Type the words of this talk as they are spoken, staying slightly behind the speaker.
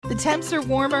The temps are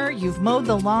warmer, you've mowed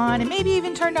the lawn, and maybe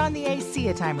even turned on the AC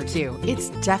a time or two. It's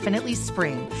definitely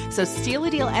spring. So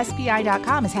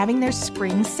StealADealSPI.com is having their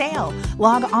spring sale.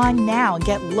 Log on now and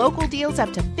get local deals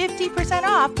up to 50%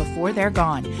 off before they're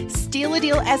gone.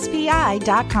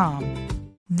 StealADealSPI.com.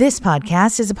 This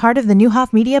podcast is a part of the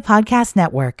Newhoff Media Podcast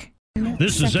Network.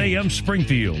 This is AM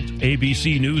Springfield.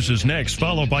 ABC News is next,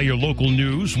 followed by your local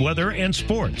news, weather, and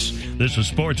sports. This is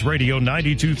Sports Radio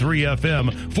 92.3 FM,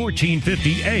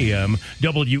 1450 AM,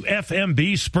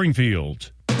 WFMB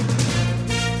Springfield.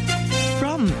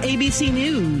 From ABC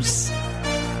News,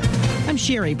 I'm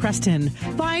Sherry Preston.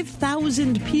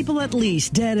 5,000 people at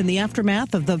least dead in the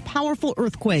aftermath of the powerful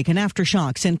earthquake and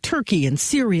aftershocks in Turkey and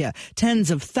Syria. Tens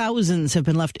of thousands have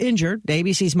been left injured.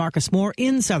 ABC's Marcus Moore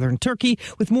in southern Turkey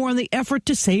with more on the effort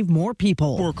to save more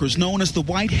people. Workers known as the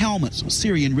White Helmets, a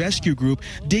Syrian rescue group,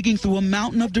 digging through a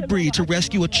mountain of debris to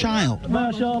rescue a child.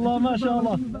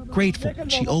 Grateful,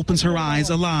 she opens her eyes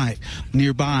alive.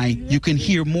 Nearby, you can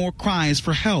hear more cries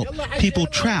for help. People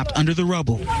trapped under the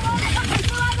rubble.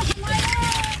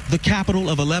 The capital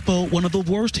of Aleppo, one of the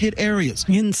worst hit areas.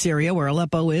 In Syria, where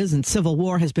Aleppo is, and civil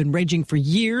war has been raging for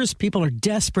years, people are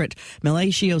desperate.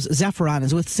 Milatios Zephyron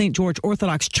is with St. George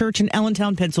Orthodox Church in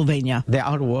Allentown, Pennsylvania. They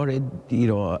are worried,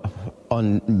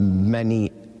 on many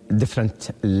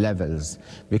different levels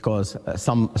because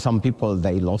some people,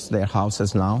 they lost their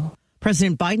houses now.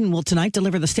 President Biden will tonight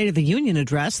deliver the State of the Union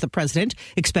address. The president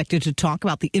expected to talk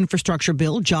about the infrastructure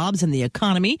bill, jobs, and the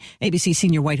economy. ABC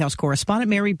senior White House correspondent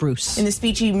Mary Bruce. In the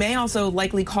speech, he may also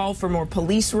likely call for more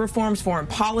police reforms, foreign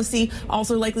policy,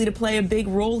 also likely to play a big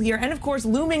role here. And of course,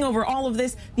 looming over all of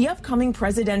this, the upcoming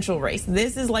presidential race.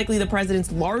 This is likely the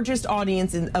president's largest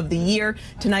audience of the year.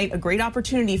 Tonight, a great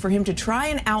opportunity for him to try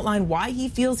and outline why he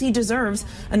feels he deserves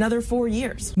another 4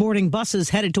 years. Boarding buses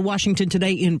headed to Washington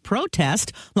today in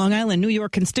protest. Long Island, New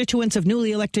York constituents of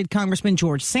newly elected Congressman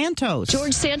George Santos.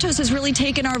 George Santos has really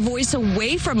taken our voice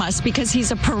away from us because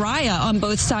he's a pariah on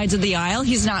both sides of the aisle.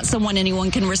 He's not someone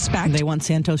anyone can respect. They want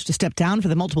Santos to step down for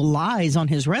the multiple lies on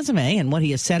his resume and what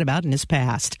he has said about in his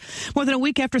past. More than a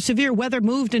week after severe weather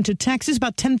moved into Texas,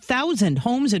 about 10,000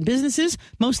 homes and businesses,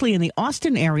 mostly in the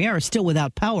Austin area, are still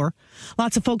without power.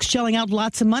 Lots of folks shelling out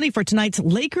lots of money for tonight's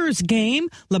Lakers game.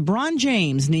 LeBron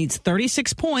James needs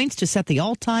 36 points to set the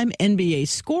all-time NBA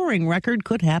scoring record.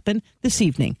 Could happen this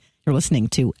evening. You're listening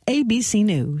to ABC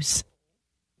News.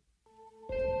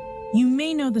 You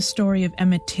may know the story of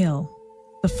Emmett Till,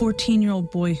 the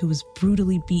 14-year-old boy who was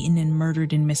brutally beaten and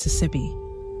murdered in Mississippi.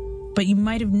 But you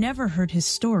might have never heard his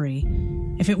story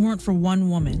if it weren't for one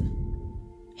woman,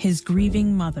 his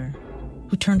grieving mother,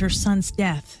 who turned her son's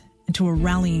death into a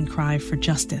rallying cry for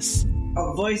justice.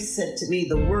 A voice said to me,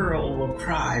 the world will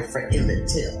cry for Emmett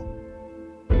Till.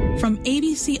 From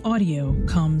ABC Audio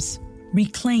comes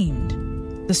Reclaimed,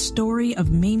 the story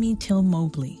of Mamie Till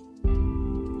Mobley.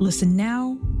 Listen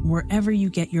now wherever you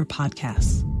get your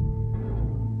podcasts.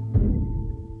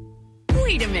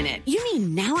 Wait a minute. You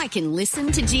mean now I can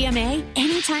listen to GMA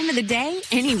any time of the day,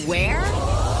 anywhere?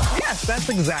 Yes, that's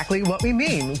exactly what we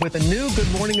mean with the new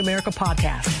Good Morning America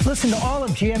podcast. Listen to all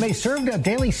of GMA served up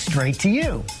daily straight to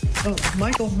you. Oh,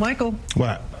 Michael.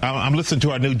 What? I'm listening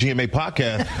to our new GMA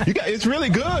podcast. It's really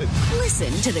good.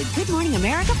 Listen to the Good Morning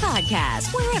America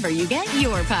podcast wherever you get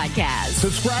your podcasts.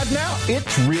 Subscribe now.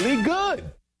 It's really good.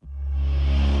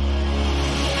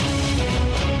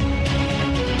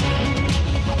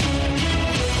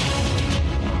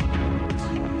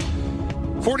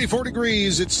 .44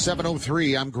 degrees, it's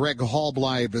 7:03. I'm Greg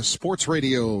Hallbleib, Sports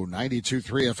Radio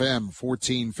 92.3 FM,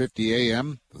 1450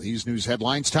 AM. These news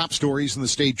headlines, top stories in the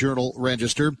State Journal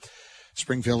Register.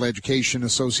 Springfield Education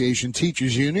Association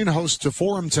Teachers Union hosts a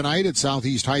forum tonight at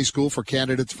Southeast High School for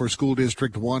candidates for School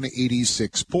District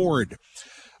 186 Board.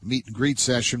 A meet and greet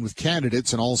session with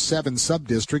candidates in all 7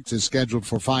 sub-districts is scheduled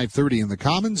for 5:30 in the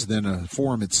Commons, then a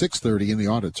forum at 6:30 in the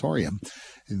auditorium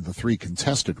in the 3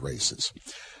 contested races.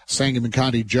 Sangamon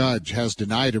County judge has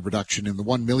denied a reduction in the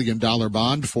 $1 million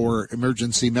bond for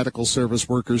emergency medical service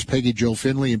workers Peggy Jill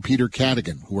Finley and Peter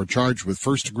Cadigan, who are charged with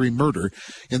first-degree murder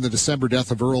in the December death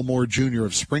of Earl Moore Jr.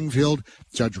 of Springfield.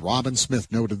 Judge Robin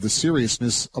Smith noted the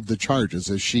seriousness of the charges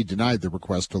as she denied the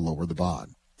request to lower the bond.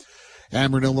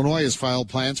 Ameren, Illinois has filed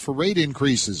plans for rate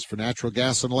increases for natural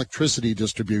gas and electricity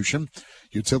distribution.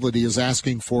 Utility is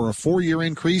asking for a 4-year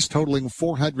increase totaling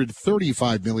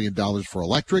 $435 million for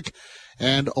electric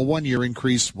and a 1-year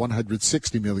increase,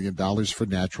 $160 million for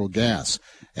natural gas.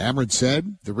 Ameren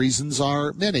said the reasons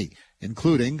are many,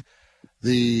 including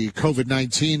the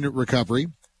COVID-19 recovery,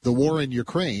 the war in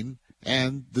Ukraine,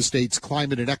 and the state's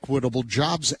Climate and Equitable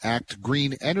Jobs Act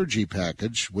Green Energy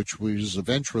Package, which was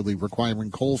eventually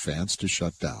requiring coal plants to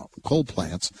shut down.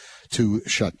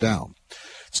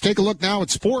 Let's take a look now at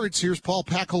sports. Here's Paul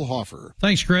Packelhofer.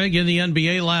 Thanks, Greg. In the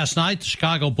NBA last night, the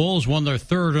Chicago Bulls won their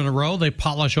third in a row. They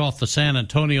polish off the San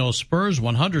Antonio Spurs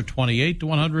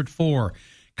 128-104.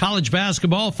 College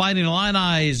basketball, Fighting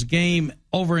Illini's game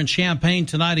over in Champaign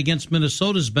tonight against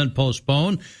Minnesota has been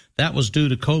postponed. That was due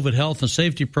to COVID health and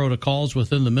safety protocols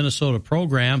within the Minnesota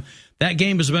program. That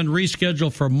game has been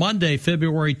rescheduled for Monday,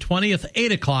 February 20th,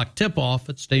 8 o'clock tip-off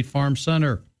at State Farm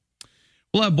Center.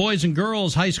 We'll have boys and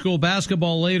girls high school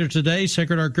basketball later today.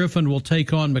 Sacred Heart Griffin will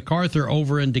take on MacArthur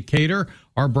over in Decatur.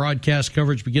 Our broadcast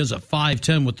coverage begins at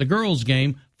 5:10 with the girls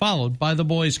game, followed by the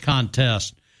boys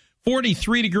contest.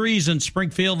 43 degrees in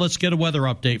Springfield. Let's get a weather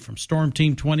update from Storm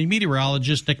Team 20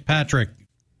 meteorologist Nick Patrick.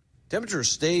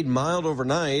 Temperatures stayed mild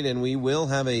overnight, and we will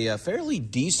have a fairly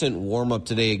decent warm-up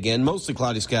today again. Mostly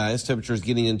cloudy skies. Temperatures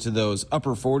getting into those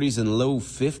upper 40s and low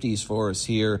 50s for us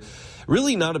here.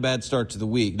 Really not a bad start to the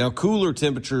week. Now, cooler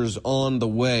temperatures on the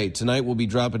way. Tonight we'll be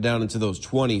dropping down into those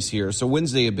 20s here. So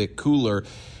Wednesday a bit cooler.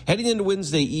 Heading into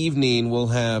Wednesday evening, we'll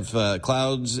have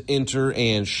clouds enter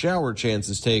and shower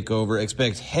chances take over.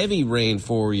 Expect heavy rain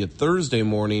for you Thursday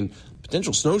morning.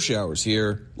 Potential snow showers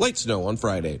here. Light snow on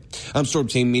Friday. I'm Storm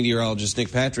Team meteorologist Nick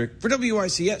Patrick for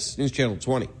WICS News Channel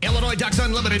 20. Illinois Ducks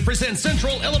Unlimited presents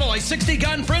Central Illinois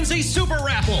 60-Gun Frenzy Super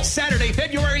Raffle. Saturday,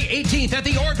 February 18th at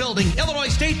the Orr Building, Illinois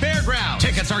State Fairgrounds.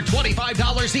 Tickets are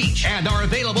 $25 each and are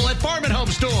available at Farm and Home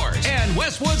stores and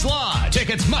Westwoods Lodge.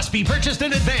 Tickets must be purchased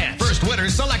in advance. First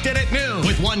winners selected at noon,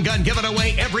 with one gun given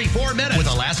away every 4 minutes, with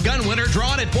the last gun winner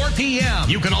drawn at 4 p.m.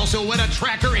 You can also win a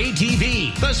Tracker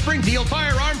ATV. The Springfield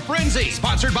Firearm Frenzy,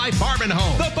 sponsored by Farm and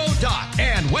Home, the Boat Dock,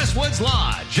 and Westwoods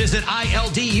Lodge. Visit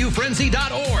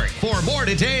ILDUfrenzy.org for more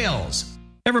details.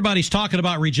 Everybody's talking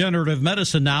about regenerative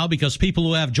medicine now because people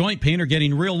who have joint pain are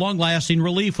getting real long-lasting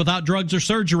relief without drugs or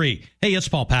surgery. Hey, it's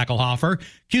Paul Packelhofer.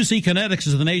 QC Kinetics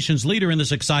is the nation's leader in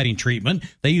this exciting treatment.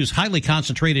 They use highly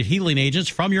concentrated healing agents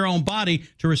from your own body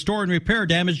to restore and repair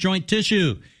damaged joint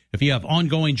tissue. If you have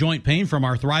ongoing joint pain from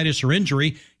arthritis or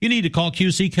injury, you need to call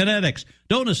QC Kinetics.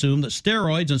 Don't assume that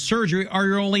steroids and surgery are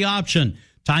your only option.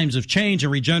 Times of change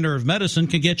and regenerative medicine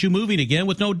can get you moving again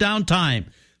with no downtime.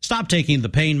 Stop taking the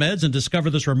pain meds and discover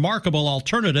this remarkable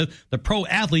alternative that pro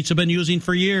athletes have been using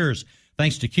for years.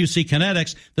 Thanks to QC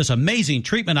Kinetics, this amazing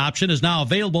treatment option is now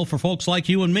available for folks like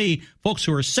you and me, folks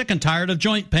who are sick and tired of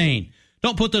joint pain.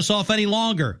 Don't put this off any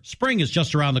longer. Spring is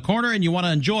just around the corner, and you want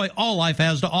to enjoy all life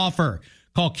has to offer.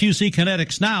 Call QC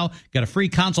Kinetics now. Get a free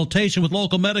consultation with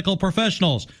local medical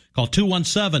professionals. Call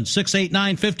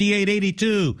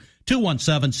 217-689-5882.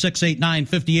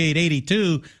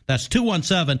 217-689-5882. That's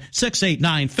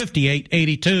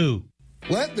 217-689-5882.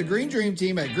 Let the Green Dream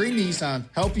team at Green Nissan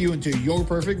help you into your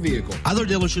perfect vehicle. Other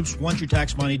dealerships want your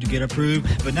tax money to get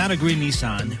approved, but not at Green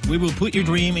Nissan. We will put your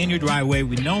dream in your driveway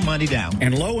with no money down.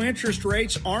 And low interest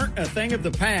rates aren't a thing of the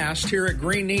past here at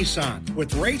Green Nissan.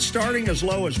 With rates starting as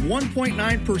low as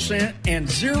 1.9% and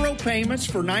 0 payments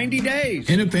for 90 days.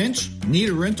 In a pinch? Need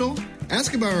a rental?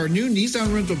 Ask about our new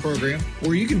Nissan rental program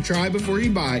where you can try before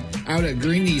you buy out at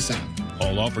Green Nissan.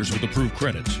 All offers with approved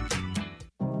credits.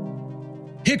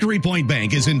 Hickory Point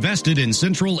Bank is invested in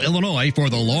Central Illinois for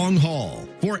the long haul,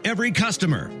 for every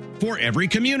customer, for every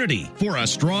community, for a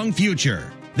strong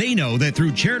future. They know that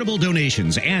through charitable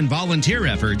donations and volunteer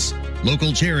efforts,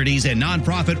 local charities and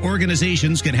nonprofit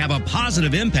organizations can have a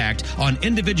positive impact on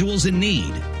individuals in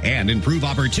need and improve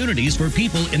opportunities for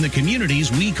people in the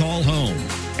communities we call home.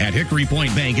 At Hickory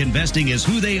Point Bank, investing is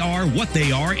who they are, what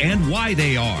they are, and why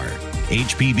they are.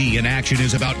 HPB in Action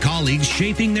is about colleagues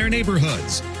shaping their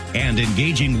neighborhoods and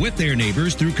engaging with their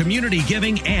neighbors through community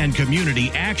giving and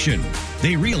community action.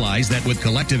 They realize that with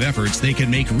collective efforts, they can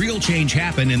make real change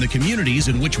happen in the communities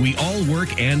in which we all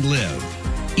work and live.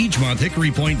 Each month,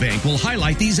 Hickory Point Bank will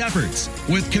highlight these efforts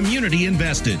with Community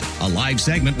Invested, a live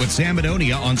segment with Sam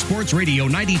Madonia on Sports Radio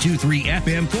 92.3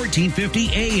 FM 1450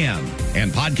 AM,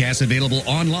 and podcasts available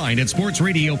online at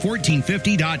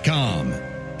sportsradio1450.com.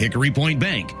 Hickory Point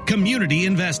Bank, Community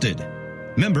Invested.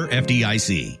 Member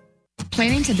FDIC.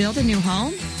 Planning to build a new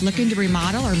home? Looking to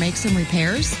remodel or make some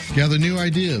repairs? Gather new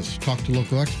ideas, talk to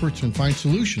local experts, and find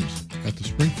solutions at the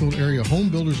Springfield Area Home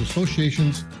Builders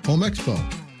Association's Home Expo,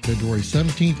 February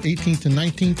 17th, 18th, and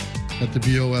 19th at the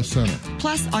BOS Center.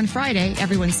 Plus, on Friday,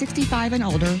 everyone 65 and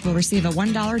older will receive a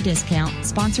 $1 discount,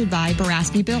 sponsored by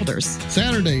Baraski Builders.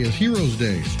 Saturday is Heroes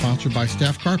Day, sponsored by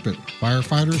Staff Carpet.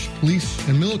 Firefighters, police,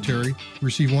 and military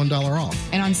receive $1 off.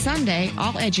 And on Sunday,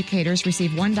 all educators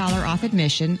receive $1 off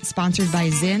admission, sponsored by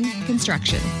Zen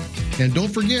Construction. And don't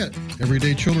forget,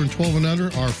 Everyday Children 12 and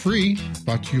under are free,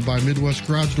 brought to you by Midwest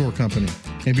Garage Door Company.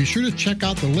 And be sure to check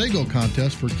out the Lego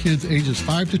contest for kids ages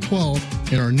 5 to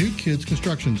 12 in our new Kids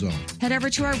Construction Zone. Head over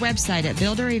to our website at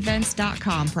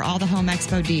builderevents.com for all the Home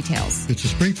Expo details. It's the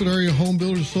Springfield Area Home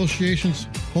Builders Association's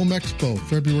Home Expo,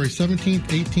 February 17th,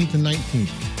 18th, and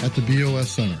 19th at the BOS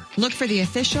Center. Look for the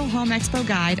official Home Expo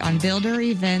guide on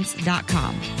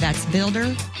builderevents.com. That's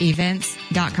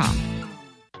builderevents.com.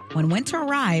 When winter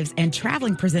arrives and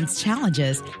traveling presents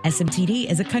challenges,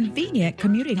 SMTD is a convenient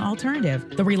commuting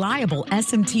alternative. The reliable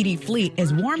SMTD fleet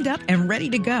is warmed up and ready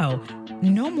to go.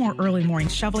 No more early morning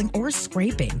shoveling or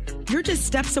scraping. You're just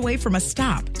steps away from a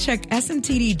stop. Check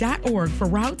smtd.org for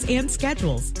routes and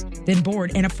schedules. Then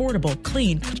board an affordable,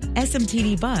 clean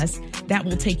SMTD bus that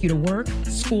will take you to work,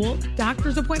 school,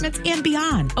 doctor's appointments, and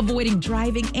beyond, avoiding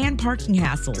driving and parking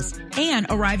hassles, and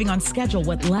arriving on schedule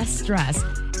with less stress.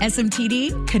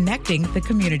 SMTD, connecting the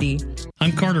community.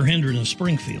 I'm Carter Hendren of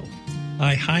Springfield.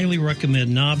 I highly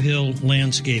recommend Nob Hill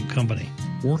Landscape Company.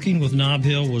 Working with Nob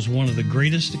Hill was one of the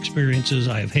greatest experiences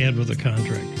I have had with a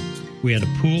contractor. We had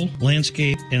a pool,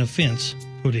 landscape, and a fence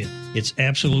put in. It's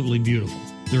absolutely beautiful.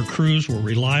 Their crews were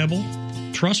reliable,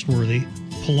 trustworthy,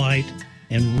 polite,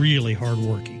 and really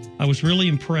hardworking. I was really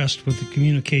impressed with the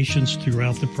communications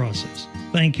throughout the process.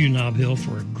 Thank you, Nob Hill,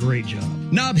 for a great job.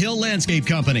 Nob Hill Landscape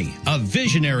Company, a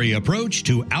visionary approach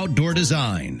to outdoor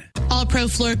design. All Pro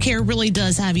Floor Care really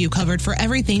does have you covered for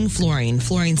everything flooring.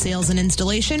 Flooring sales and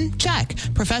installation? Check.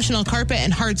 Professional carpet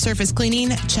and hard surface cleaning?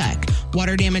 Check.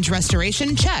 Water damage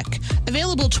restoration? Check.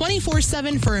 Available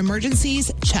 24/7 for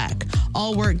emergencies? Check.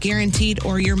 All work guaranteed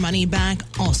or your money back?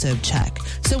 Also check.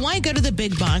 So why go to the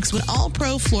big box when All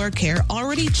Pro Floor Care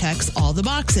already checks all the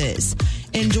boxes?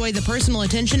 Enjoy the personal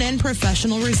attention and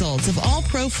professional results of All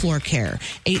Pro Floor Care.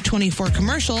 824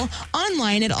 Commercial,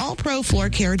 online at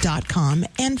allprofloorcare.com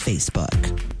and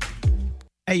Facebook.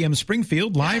 AM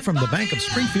Springfield, live from the Bank of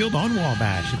Springfield on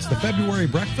Wabash. It's the February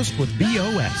breakfast with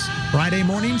BOS. Friday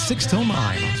morning, 6 till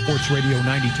 9 on Sports Radio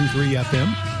 92.3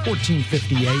 FM,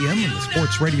 1450 AM, and the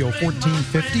Sports Radio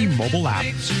 1450 mobile app.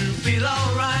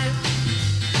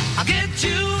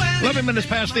 11 minutes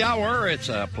past the hour. It's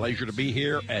a pleasure to be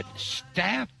here at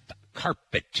Staff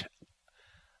Carpet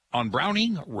on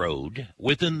Browning Road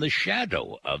within the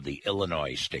shadow of the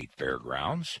Illinois State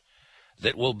Fairgrounds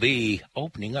that will be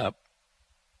opening up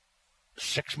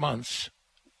 6 months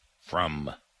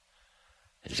from,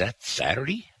 is that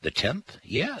Saturday, the 10th?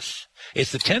 Yes.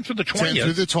 It's the 10th or the 20th. 10th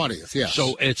through the 20th, yes.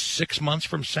 So it's 6 months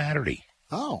from Saturday.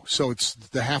 Oh, so it's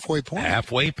the halfway point.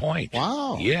 Halfway point.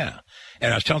 Wow. Yeah.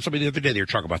 And I was telling somebody the other day, they were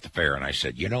talking about the fair, and I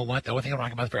said, you know what? The only thing I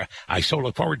like about the fair, I so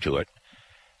look forward to it.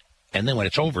 And then when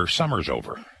it's over, summer's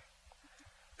over.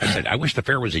 I said, I wish the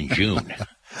fair was in June.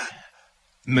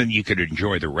 And then you could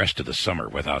enjoy the rest of the summer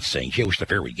without saying, gee, I wish the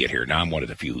fair would get here. Now I'm one of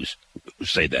the few who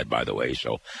say that, by the way,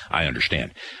 so I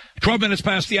understand. 12 minutes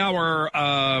past the hour.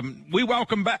 We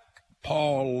welcome back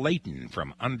Paul Layton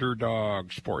from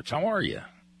Underdog Sports. How are you?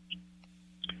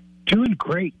 Doing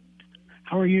great.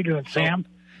 How are you doing, Sam?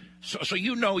 So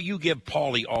you know you give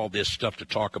Paulie all this stuff to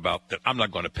talk about that I'm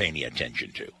not going to pay any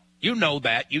attention to. You know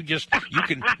that. You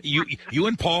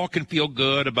and Paul can feel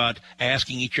good about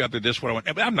asking each other this, what I want.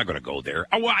 But I'm not going to go there.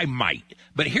 Oh, well, I might.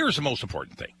 But here's the most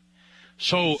important thing.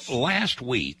 So last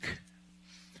week,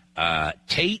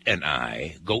 Tate and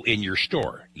I go in your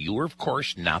store. You were, of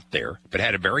course, not there, but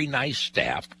had a very nice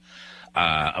staff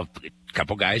of a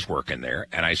couple guys working there.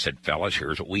 And I said, fellas,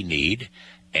 here's what we need.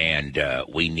 And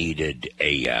we needed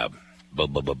a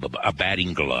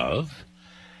batting glove.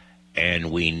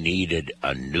 And we needed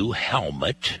a new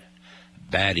helmet,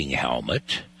 batting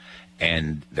helmet,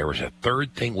 and there was a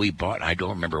third thing we bought, and I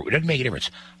don't remember. It doesn't make a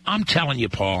difference. I'm telling you,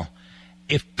 Paul,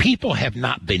 if people have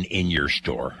not been in your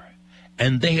store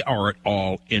and they are at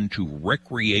all into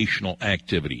recreational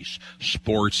activities,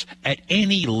 sports at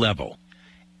any level,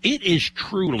 it is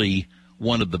truly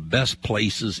one of the best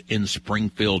places in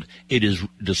Springfield. It is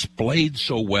displayed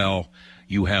so well.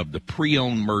 You have the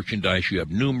pre-owned merchandise, you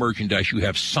have new merchandise, you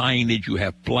have signage, you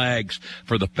have flags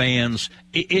for the fans.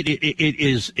 It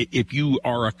is, if you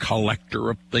are a collector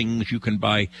of things, you can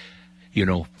buy,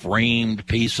 framed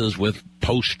pieces with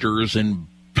posters and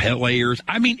players.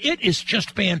 I mean, it is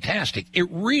just fantastic. It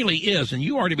really is, and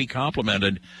you are to be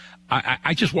complimented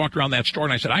I just walked around that store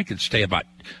and I said, I could stay about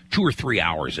 2 or 3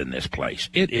 hours in this place.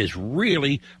 It is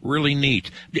really, really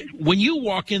neat. When you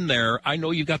walk in there, I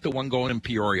know you've got the one going in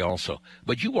Peoria also,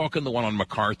 but you walk in the one on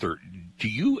MacArthur. Do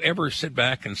you ever sit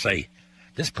back and say,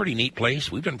 this is a pretty neat place?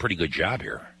 We've done a pretty good job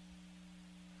here.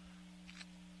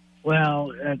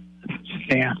 Well,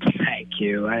 Sam, thank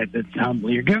you. It's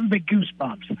humbling. You're giving me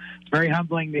goosebumps. It's very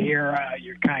humbling to hear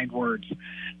your kind words.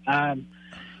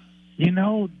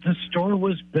 The store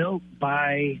was built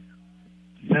by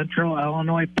Central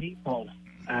Illinois people.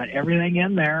 Everything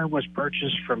in there was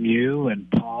purchased from you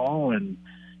and Paul and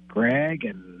Greg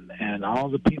and all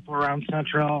the people around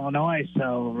Central Illinois.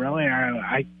 So really,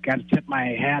 I got to tip my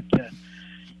hat to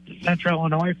Central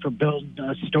Illinois for building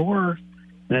a store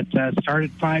that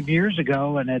started 5 years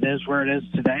ago, and it is where it is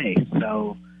today.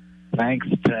 So thanks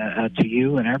to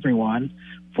you and everyone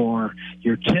for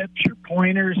your tips, your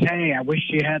pointers. Hey, I wish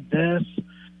you had this,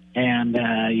 and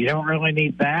you don't really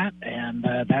need that, and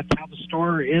that's how the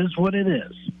store is what it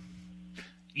is.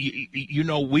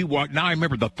 We walked. Now I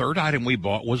remember the third item we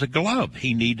bought was a glove.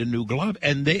 He needed a new glove,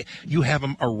 and you have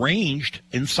them arranged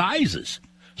in sizes.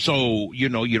 So, you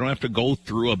don't have to go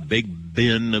through a big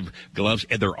bin of gloves,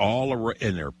 and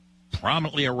they're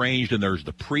prominently arranged, and there's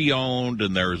the pre-owned,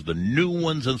 and there's the new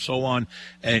ones, and so on.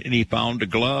 And he found a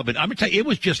glove, and I'm going to tell you, it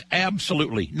was just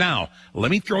absolutely. Now, let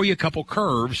me throw you a couple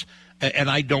curves, and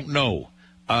I don't know.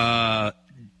 Ice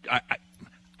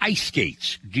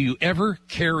skates. Do you ever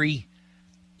carry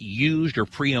used or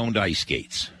pre-owned ice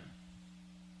skates?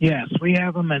 Yes, we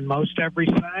have them in most every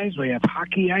size. We have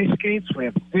hockey ice skates, we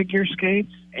have figure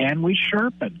skates, and we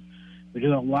sharpen. We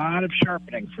do a lot of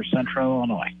sharpening for Central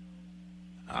Illinois.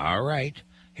 All right.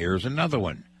 Here's another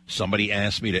one. Somebody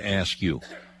asked me to ask you,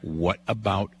 what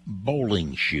about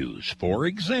bowling shoes? For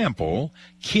example,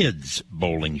 kids'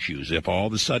 bowling shoes. If all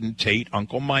of a sudden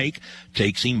Uncle Mike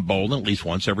takes him bowling at least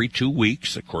once every 2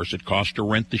 weeks, of course it costs to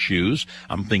rent the shoes.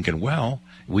 I'm thinking, well,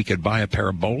 we could buy a pair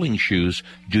of bowling shoes.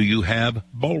 Do you have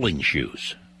bowling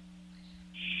shoes?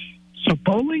 So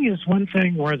bowling is one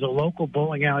thing where the local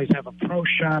bowling alleys have a pro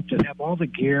shop that have all the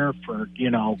gear for,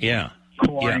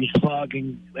 coin,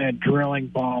 slugging, and drilling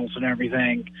balls and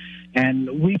everything.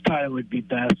 And we thought it would be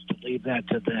best to leave that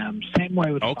to them. Same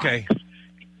way with bikes.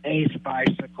 Ace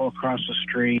Bicycle across the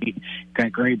street,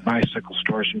 got great bicycle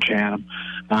stores in Chatham.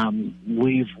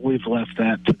 We've left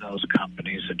that to those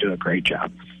companies that do a great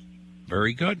job.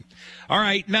 Very good. All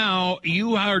right, now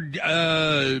you are,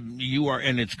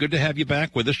 and it's good to have you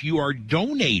back with us. You are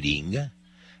donating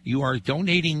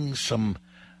some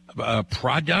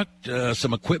product,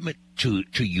 some equipment to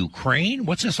Ukraine.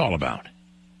 What's this all about?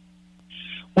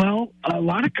 Well, a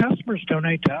lot of customers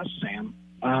donate to us, Sam,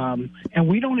 and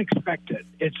we don't expect it.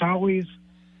 It's always,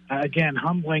 again,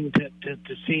 humbling to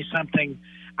see something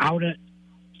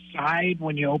outside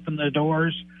when you open the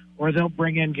doors, or they'll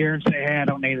bring in gear and say, hey, I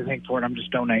don't need anything for it, I'm just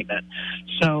donating it.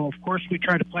 So, of course, we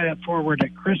try to play that forward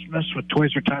at Christmas with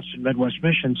Toys R Us and Midwest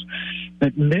Missions.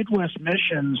 But Midwest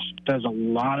Missions does a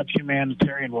lot of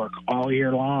humanitarian work all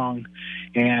year long,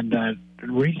 and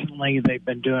recently they've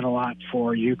been doing a lot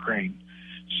for Ukraine.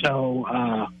 So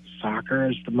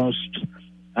soccer is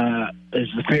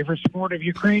the favorite sport of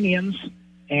Ukrainians,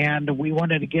 and we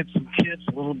wanted to get some kids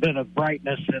a little bit of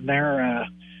brightness in their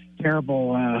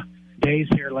terrible days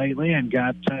here lately, and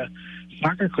got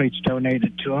soccer cleats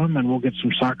donated to them, and we'll get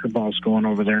some soccer balls going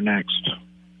over there next.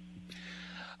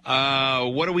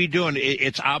 What are we doing?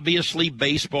 It's obviously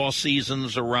baseball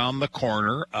season's around the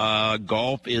corner.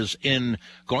 Golf is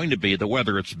going to be the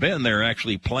weather it's been. They're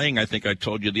actually playing. I think I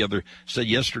told you said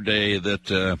yesterday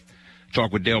that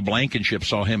talked with Dale Blankenship,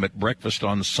 saw him at breakfast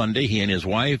on Sunday, he and his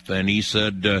wife, and he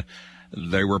said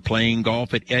they were playing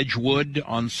golf at Edgewood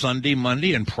on Sunday,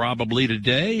 Monday, and probably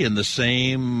today, and the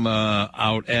same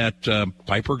out at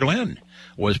Piper Glen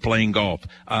was playing golf.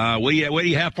 What do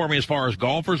you have for me as far as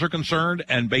golfers are concerned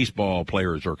and baseball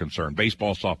players are concerned?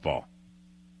 Baseball, softball.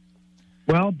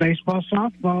 Well, baseball,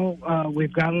 softball,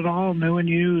 we've got it all, new and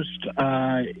used,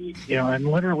 and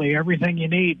literally everything you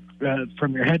need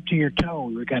from your head to your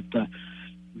toe. We've got the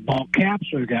ball caps,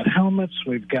 we've got helmets,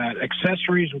 we've got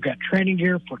accessories, we've got training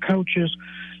gear for coaches,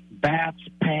 bats,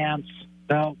 pants,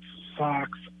 belts,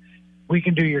 socks. We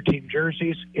can do your team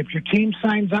jerseys. If your team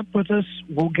signs up with us,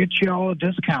 we'll get you all a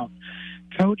discount.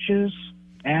 Coaches,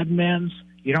 admins,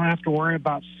 you don't have to worry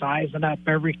about sizing up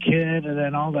every kid and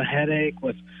then all the headache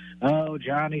with,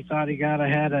 Johnny thought he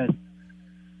had a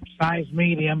size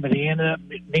medium, but he ended up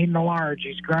needing a large.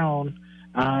 He's grown.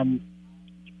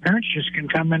 Parents just can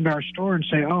come into our store and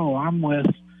say, I'm with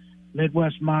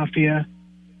Midwest Mafia.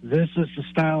 This is the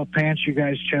style of pants you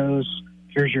guys chose.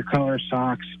 Here's your color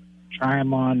socks. try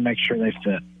them on, make sure they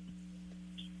fit.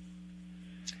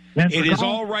 It is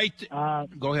all right.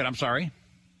 Go ahead. I'm sorry.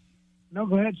 No,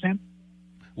 go ahead, Sam.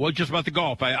 Well, just about the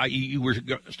golf. You were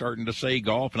starting to say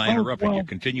golf, and I interrupted you.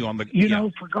 Continue on the. You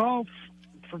know, for golf,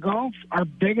 our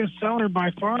biggest seller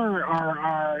by far are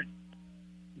our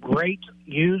great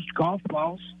used golf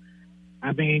balls.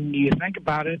 I mean, you think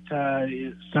about it.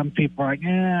 Some people are like,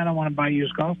 I don't want to buy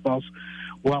used golf balls.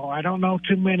 Well, I don't know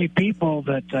too many people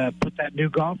that put that new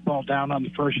golf ball down on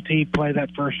the first tee, play that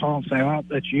first hole, and say, "Well,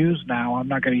 that's used now. I'm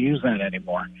not going to use that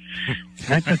anymore."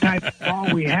 That's the type of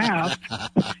ball we have,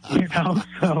 you know.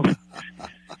 So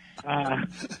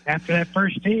after that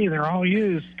first tee, they're all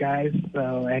used, guys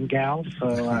and gals.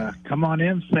 So come on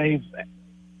in, save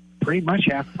pretty much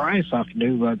half price off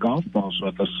new golf balls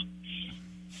with us.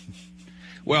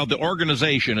 Well, the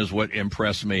organization is what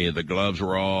impressed me. The gloves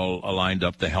were all lined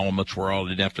up. The helmets were all,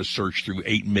 didn't have to search through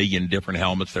 8 million different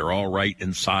helmets. They're all right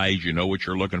in size. You know what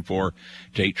you're looking for.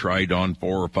 Tate tried on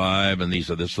 4 or 5, and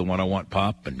this is the one I want,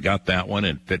 Pop, and got that one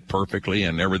and fit perfectly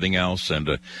and everything else, and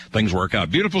things work out.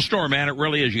 Beautiful store, man. It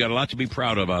really is. You got a lot to be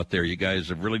proud of out there. You guys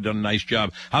have really done a nice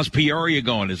job. How's Peoria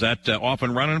going? Is that off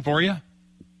and running for you?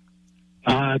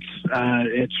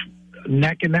 It's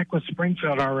neck and neck with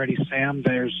Springfield already, Sam.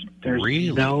 There's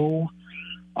really? No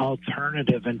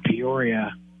alternative in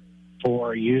Peoria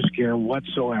for used gear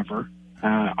whatsoever.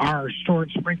 Our store in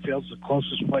Springfield is the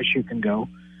closest place you can go.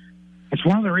 It's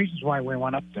one of the reasons why we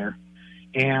went up there.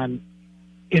 And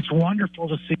it's wonderful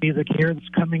to see the gear that's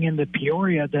coming into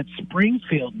Peoria that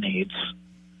Springfield needs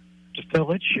to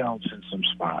fill its shelves in some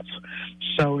spots.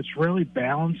 So it's really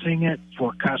balancing it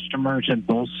for customers in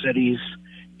both cities.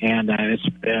 And it's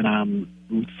been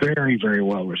very, very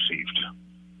well received.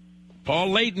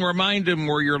 Paul Layton, remind them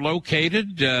where you're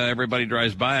located. Everybody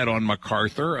drives by it on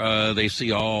MacArthur. They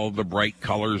see all the bright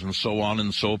colors and so on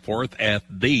and so forth at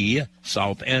the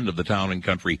south end of the Town and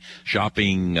Country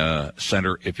Shopping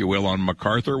Center, if you will, on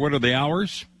MacArthur. What are the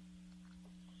hours?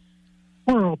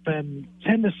 We're open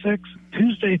 10 to 6,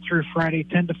 Tuesday through Friday,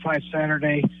 10 to 5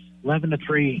 Saturday, 11 to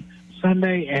 3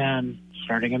 Sunday, and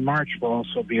starting in March, we'll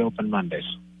also be open Mondays.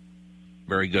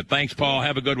 Very good. Thanks, Paul.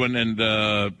 Have a good one. And,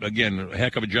 again,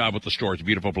 heck of a job with the store. It's a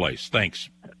beautiful place. Thanks.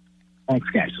 Thanks,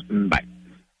 guys. Bye.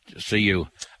 See you.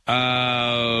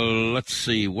 Let's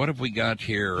see. What have we got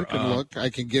here? You can look. I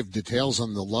can give details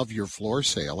on the Love Your Floor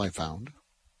sale I found.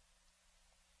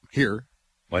 Here.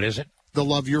 What is it? The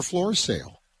Love Your Floor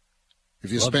sale.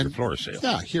 If you spend your floor sale.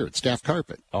 Yeah, here at Staff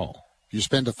Carpet. Oh. You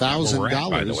spend $1,000.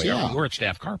 By the way, yeah. We're at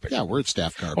Staff Carpet. Yeah, we're at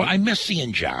Staff Carpet. Well, I miss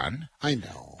seeing John. I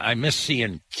know. I miss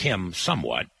seeing Kim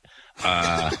somewhat.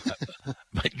 But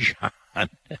John,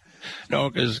 no,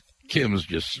 because Kim's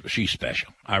she's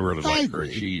special. I really like her.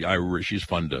 She's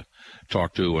fun to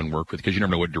talk to and work with because you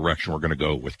never know what direction we're going to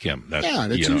go with Kim.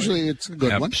 It's it's a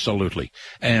good one. Absolutely.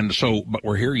 And so, but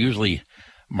we're here usually.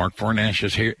 Mark Fornash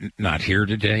is here, not here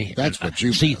today. That's what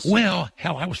you see. Well,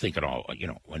 hell, I was thinking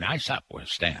when I sat with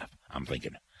staff, I'm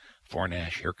thinking,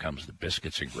 Fornash, here comes the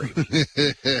biscuits and gravy.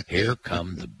 Here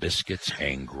come the biscuits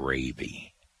and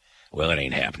gravy. Well, it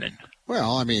ain't happening.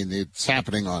 Well, I mean, it's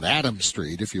happening on Adams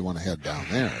Street if you want to head down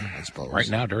there, I suppose. Right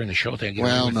now during the show thing. No.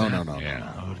 I'll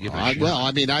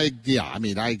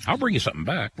bring you something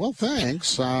back. Well,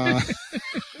 thanks.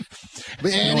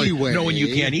 But anyway, knowing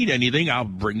you can't eat anything, I'll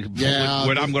bring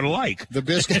what I'm going to like. The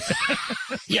biscuit.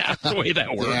 Yeah, that's the way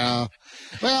that works. Yeah.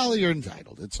 Well, you're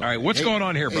entitled. It's all right. What's going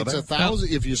on here, brother? It's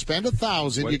 $1,000. If you spend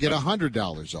 $1,000, you get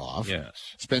 $100 off. Yes.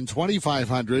 Spend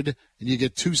 $2,500 and you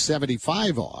get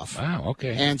 $275 off. Wow.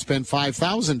 Okay. And spend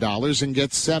 $5,000 and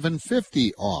get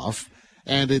 $750 off.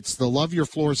 And it's the Love Your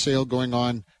Floor sale going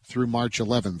on through March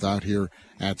 11th out here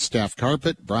at Staff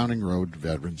Carpet, Browning Road,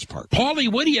 Veterans Park.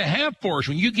 Paulie, what do you have for us?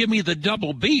 When you give me the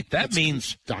double beep, that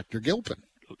means Dr. Gilpin.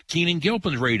 Keenan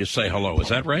Gilpin's ready to say hello. Is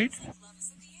that right?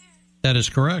 That is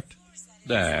correct.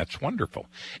 That's wonderful.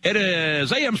 It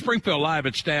is AM Springfield live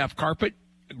at Staff Carpet.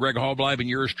 Greg Hallbleib and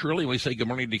yours truly. We say good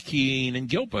morning to Keenan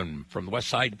Gilpin from the West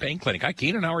Side Pain Clinic. Hi,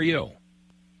 Keenan. How are you?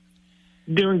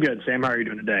 Doing good, Sam. How are you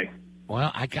doing today?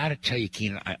 Well, I got to tell you,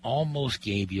 Keenan, I almost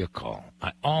gave you a call.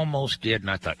 I almost did,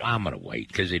 and I thought, I'm going to wait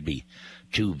because it'd be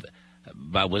too –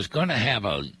 but I was going to have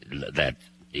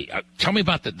tell me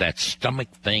about that stomach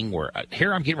thing where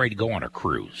here I'm getting ready to go on a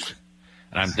cruise.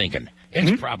 And I'm thinking,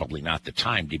 it's probably not the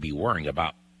time to be worrying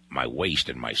about my waist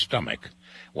and my stomach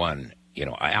when,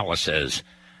 Alice says,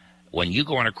 when you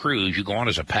go on a cruise, you go on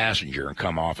as a passenger and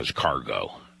come off as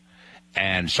cargo.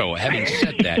 And so having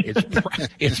said that,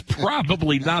 it's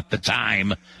probably not the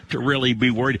time to really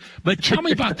be worried. But tell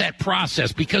me about that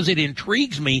process because it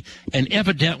intrigues me, and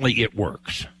evidently it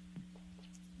works.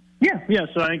 Yeah.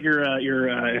 So I think you're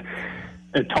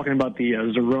talking about the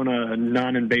Zerona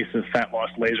non-invasive fat loss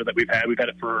laser that we've had. We've had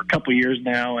it for a couple of years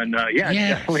now, and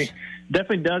it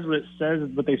definitely does what it says,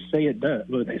 what they say it does.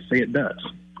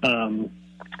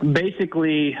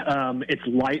 Basically, it's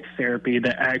light therapy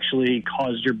that actually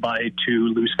causes your body to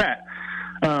lose fat.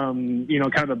 Kind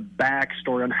of a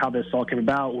backstory on how this all came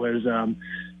about was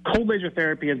cold laser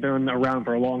therapy has been around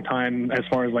for a long time as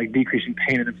far as like decreasing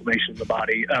pain and inflammation in the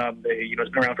body. It's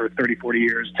been around for 30, 40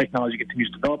 years. Technology continues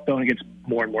to develop, though, and it gets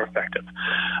more and more effective.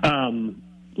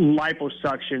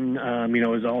 Liposuction,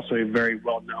 is also a very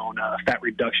well-known fat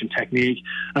reduction technique,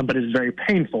 but it's very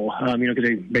painful, because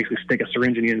they basically stick a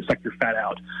syringe in you and suck your fat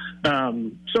out.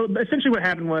 So essentially what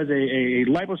happened was a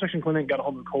liposuction clinic got a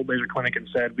hold of the cold laser clinic and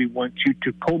said, we want you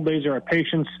to cold laser our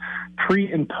patients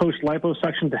pre- and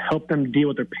post-liposuction to help them deal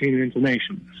with their pain and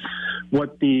inflammation.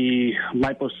 What the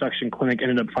liposuction clinic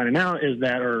ended up finding out is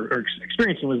that, or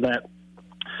experiencing, was that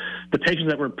the patients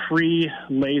that were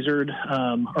pre-lasered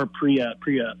or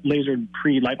pre-lasered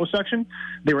pre-liposuction,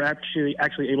 they were actually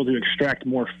able to extract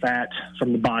more fat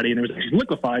from the body, and it was actually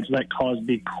liquefied, so that caused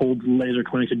the cold laser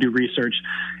clinic to do research.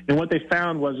 And what they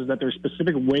found was that there's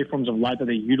specific waveforms of light that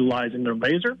they utilize in their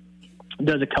laser. It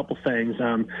does a couple things.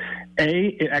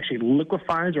 It actually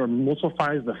liquefies or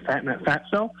emulsifies the fat in that fat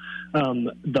cell. A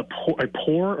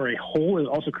pore or a hole is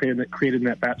also created in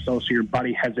that fat cell, so your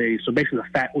body has so basically the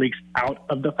fat leaks out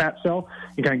of the fat cell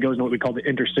and kind of goes into what we call the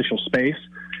interstitial space.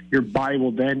 Your body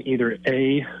will then either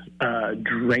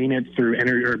drain it through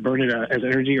energy or burn it as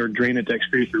energy, or drain it to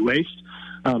excrete through waste.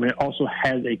 It also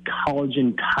has a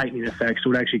collagen tightening effect, so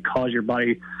it would actually cause your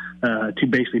body to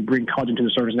basically bring collagen to the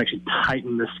surface and actually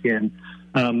tighten the skin.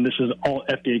 This is all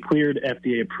FDA cleared,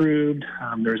 FDA approved.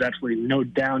 There's absolutely no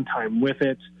downtime with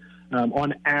it.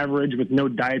 On average, with no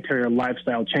dietary or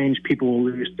lifestyle change, people will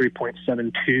lose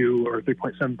 3.72 or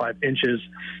 3.75 inches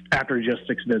after just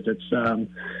 6 visits.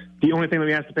 The only thing that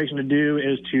we ask the patient to do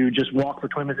is to just walk for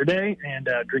 20 minutes a day and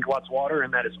drink lots of water,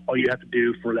 and that is all you have to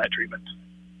do for that treatment.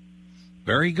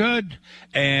 Very good.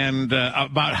 And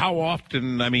about how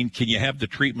often, can you have the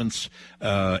treatments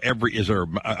is there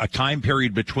a time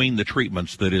period between the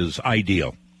treatments that is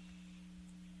ideal?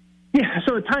 Yeah,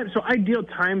 so ideal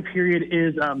time period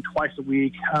is twice a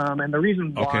week. And the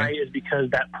reason why is because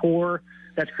that pore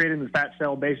that's created in the fat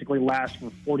cell basically lasts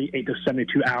for 48 to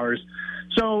 72 hours.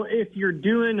 So if you're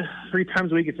doing 3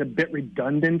 times a week, it's a bit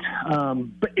redundant,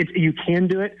 but you can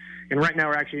do it. And right now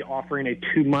we're actually offering a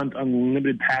 2-month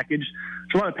unlimited package.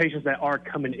 So a lot of patients that are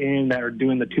coming in that are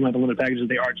doing the 2-month unlimited packages,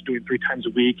 they are just doing 3 times a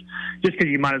week, just because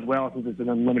you might as well, since it's an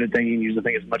unlimited thing, you can use the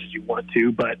thing as much as you want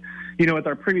to. But, with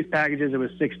our previous packages, it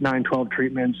was 6, 9, 12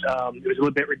 treatments. It was a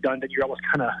little bit redundant. You're almost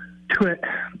kind of to it,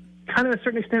 kind of a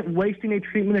certain extent, wasting a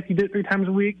treatment if you did it 3 times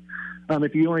a week.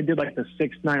 If you only did like the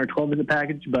 6, 9, or 12 visit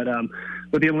package, but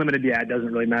with the unlimited, it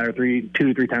doesn't really matter. 2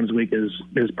 to 3 times a week is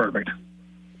perfect.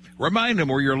 Remind them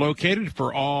where you're located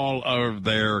for all of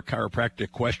their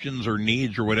chiropractic questions or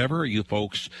needs or whatever. You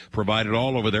folks provide it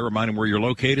all over there. Remind them where you're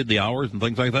located, the hours, and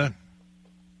things like that.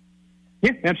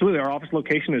 Yeah, absolutely. Our office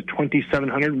location is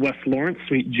 2700 West Lawrence,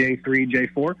 Suite J3,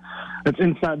 J4. That's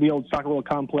inside the old Soccer World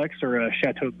Complex or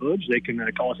Chateau Village. They can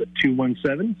call us at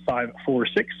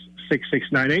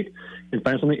 217-546-6698 and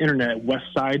find us on the internet at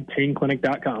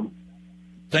westsidepainclinic.com.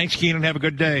 Thanks, Keenan. Have a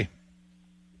good day.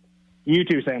 You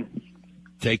too, Sam.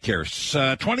 Take care.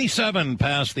 27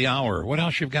 past the hour. What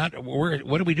else you've got?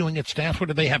 What are we doing at staff? What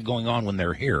do they have going on when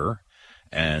they're here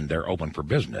and they're open for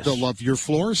business? The Love Your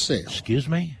Floor sale. Excuse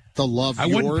me? The Love Your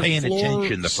Floor I wasn't paying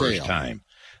attention the sale. first time.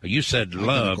 You said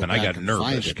love, and I got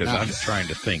nervous because I'm trying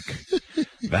to think.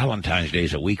 Valentine's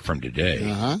Day's a week from today.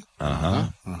 And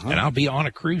I'll be on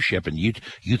a cruise ship, and you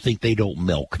think they don't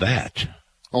milk that.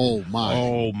 Oh, my.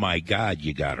 Oh, my God,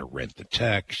 you got to rent the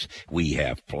tux. We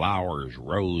have flowers,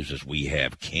 roses, we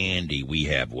have candy, we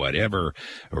have whatever,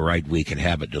 right? We can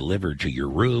have it delivered to your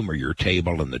room or your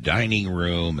table in the dining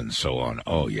room and so on.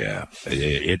 Oh, yeah.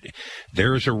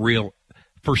 There's a real,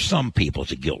 for some people,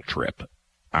 it's a guilt trip.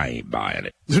 I ain't buying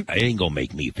it. It ain't going to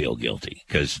make me feel guilty,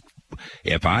 because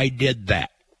if I did that,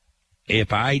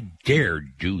 if I dared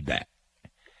do that,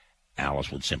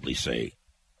 Alice would simply say,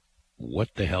 what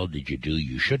the hell did you do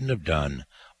you shouldn't have done,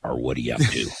 or what are you up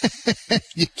to?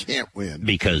 You can't win.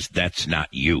 Because that's not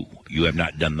you. You have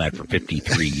not done that for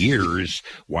 53 years.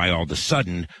 Why all of a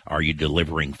sudden are you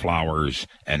delivering flowers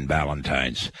and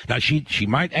Valentines? Now, she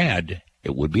might add,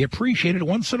 it would be appreciated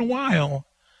once in a while,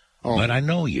 but I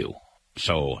know you.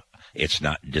 So it's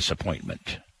not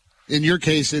disappointment. In your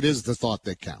case, it is the thought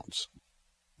that counts.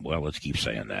 Well, let's keep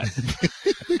saying that.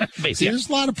 See, there's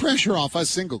a lot of pressure off us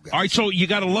single guys. All right, so you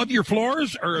got to love your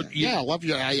floors, or I love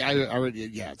you.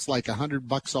 Yeah, it's like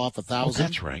 $100 off 1,000. Oh,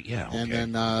 that's right. Yeah, okay.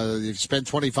 And then you spend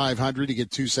 $2,500, you get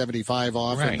 $275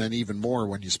 off, right. and then even more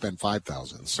when you spend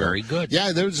 $5,000. So, very good.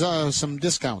 Yeah, there's some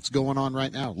discounts going on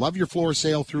right now. Love your floor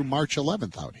sale through March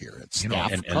 11th out here at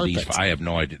Staff Carpets. I have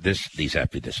no idea. These have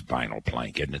to be this vinyl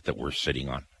plank, isn't it, that we're sitting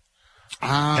on?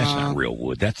 That's not real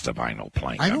wood. That's the vinyl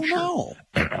plank. I don't know.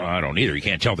 I don't either. You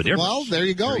can't tell the difference. Well, there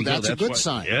you go. That's a good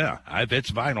sign. Yeah, if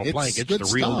it's vinyl plank, it's the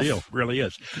real stuff. deal. It really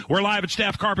is. We're live at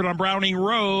Staff Carpet on Browning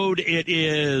Road. It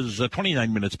is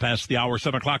 29 minutes past the hour,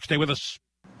 7 o'clock. Stay with us.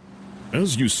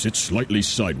 As you sit slightly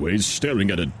sideways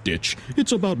staring at a ditch,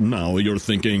 it's about now you're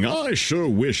thinking, I sure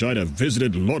wish I'd have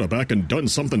visited Lauterbach and done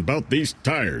something about these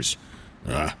tires.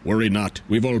 Worry not.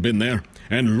 We've all been there.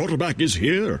 And Lauterbach is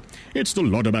here. It's the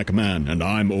Lauterbach man, and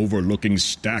I'm overlooking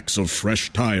stacks of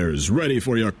fresh tires ready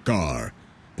for your car.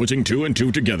 Putting two and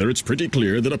two together, it's pretty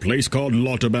clear that a place called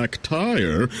Lauterbach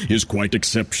Tire is quite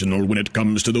exceptional when it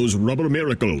comes to those rubber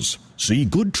miracles. See,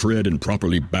 good tread and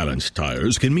properly balanced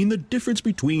tires can mean the difference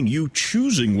between you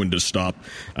choosing when to stop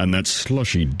and that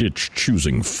slushy ditch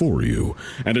choosing for you.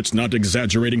 And it's not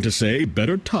exaggerating to say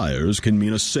better tires can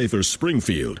mean a safer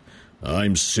Springfield.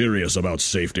 I'm serious about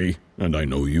safety, and I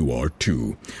know you are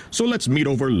too. So let's meet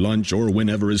over lunch or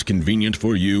whenever is convenient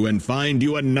for you and find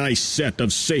you a nice set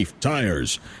of safe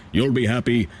tires. You'll be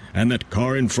happy, and that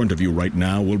car in front of you right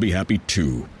now will be happy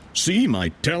too. See my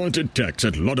talented techs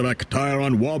at Lauterbach Tire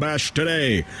on Wabash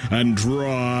today, and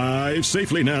drive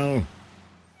safely now.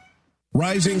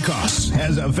 Rising costs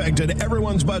has affected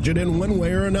everyone's budget in one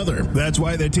way or another. That's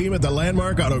why the team at the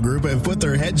Landmark Auto Group have put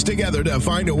their heads together to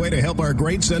find a way to help our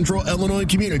great Central Illinois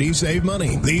community save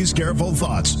money. These careful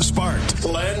thoughts sparked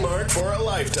Landmark for a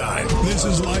Lifetime. This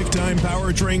is lifetime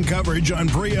powertrain coverage on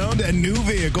pre-owned and new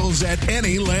vehicles at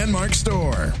any Landmark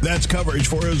store. That's coverage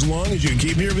for as long as you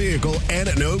keep your vehicle and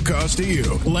at no cost to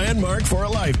you. Landmark for a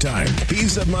Lifetime.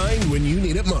 Peace of mind when you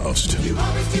need it most. You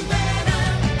always do better.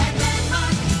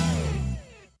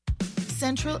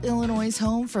 Central Illinois'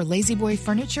 home for Lazy Boy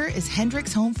furniture is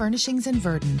Hendricks Home Furnishings in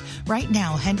Verdon. Right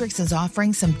now, Hendricks is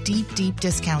offering some deep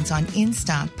discounts on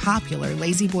in-stock popular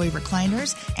Lazy Boy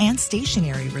recliners and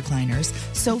stationary recliners,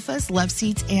 sofas, love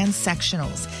seats, and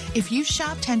sectionals. If you've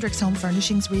shopped Hendricks Home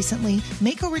Furnishings recently,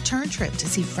 make a return trip to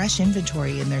see fresh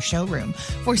inventory in their showroom.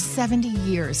 For 70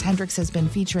 years, Hendricks has been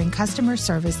featuring customer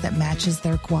service that matches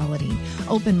their quality.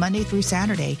 Open Monday through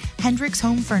Saturday, Hendricks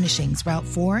Home Furnishings, Route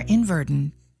 4 in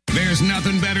Verdon. There's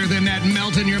nothing better than that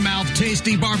melt-in-your-mouth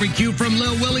tasty barbecue from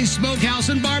Lil Willie's Smokehouse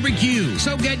and Barbecue.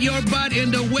 So get your butt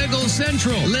into Wiggle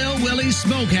Central. Lil Willie's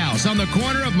Smokehouse on the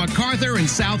corner of MacArthur and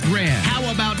South Grand.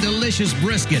 How about delicious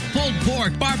brisket, pulled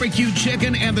pork, barbecue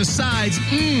chicken, and the sides?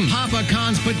 Papa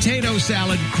Khan's potato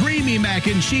salad, creamy mac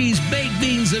and cheese, baked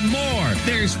beans, and more.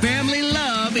 There's family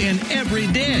love in every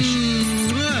dish.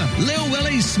 Lil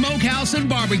Willie's Smokehouse and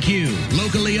Barbecue.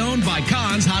 Locally owned by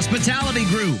Khan's Hospitality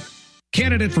Group.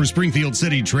 Candidate for Springfield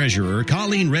City Treasurer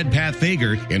Colleen Redpath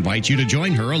Fager invites you to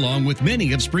join her along with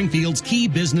many of Springfield's key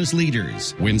business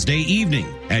leaders. Wednesday evening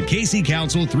at Casey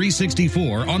Council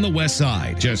 364 on the west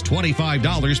side. Just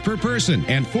 $25 per person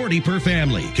and $40 per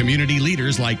family. Community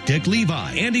leaders like Dick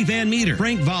Levi, Andy Van Meter,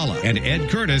 Frank Vala, and Ed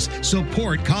Curtis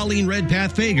support Colleen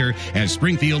Redpath Fager as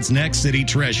Springfield's next city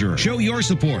treasurer. Show your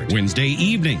support Wednesday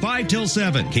evening, 5 till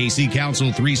 7. Casey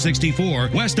Council 364,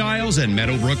 West Isles and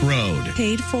Meadowbrook Road.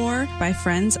 Paid for by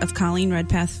friends of Colleen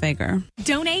Redpath Fager.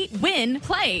 Donate, win,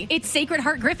 play. It's Sacred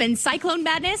Heart Griffin Cyclone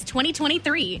Madness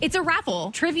 2023. It's a raffle,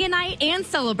 trivia night, and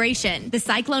celebration. The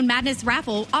Cyclone Madness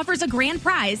raffle offers a grand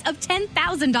prize of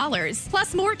 $10,000,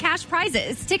 plus more cash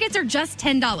prizes. Tickets are just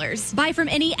 $10. Buy from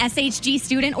any SHG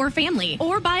student or family,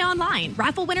 or buy online.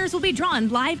 Raffle winners will be drawn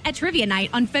live at trivia night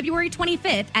on February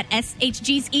 25th at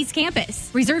SHG's East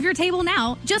Campus. Reserve your table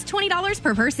now, just $20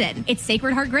 per person. It's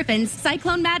Sacred Heart Griffin's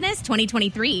Cyclone Madness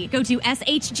 2023. Go to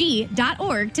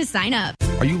shg.org to sign up.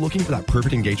 Are you looking for that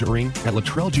perfect engagement ring? At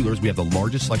Luttrell Jewelers, we have the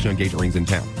largest selection of engagement rings in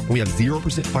town. And we have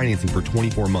 0% financing for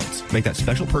 24 months. Make that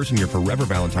special person your forever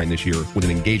Valentine this year with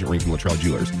an engagement ring from Luttrell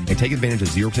Jewelers. And take advantage of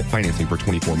 0% financing for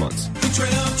 24 months.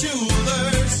 Luttrell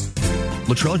Jewelers.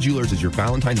 Luttrell Jewelers is your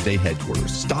Valentine's Day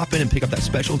headquarters. Stop in and pick up that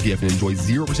special gift and enjoy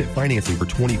 0% financing for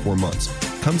 24 months.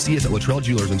 Come see us at Luttrell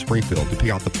Jewelers in Springfield to pick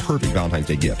out the perfect Valentine's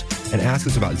Day gift. And ask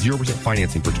us about 0%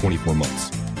 financing for 24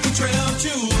 months. Luttrell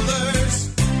Jewelers.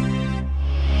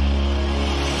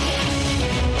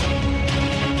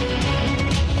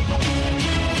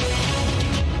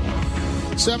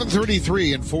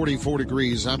 7:33 and 44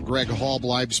 degrees. I'm Greg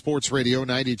Hallbleib, Sports Radio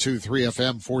 92.3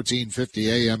 FM,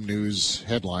 1450 AM news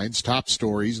headlines. Top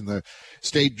stories in the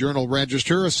State Journal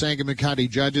Register. A Sangamon County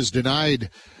judge has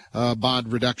denied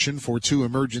bond reduction for 2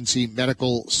 emergency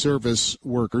medical service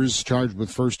workers charged with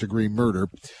first-degree murder.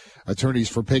 Attorneys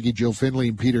for Peggy Jo Finley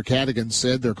and Peter Cadigan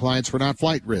said their clients were not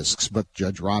flight risks, but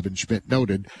Judge Robin Schmidt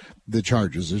noted the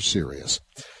charges are serious.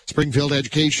 Springfield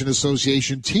Education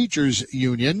Association Teachers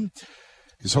Union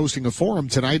is hosting a forum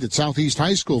tonight at Southeast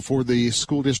High School for the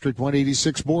School District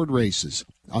 186 board races.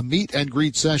 A meet and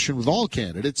greet session with all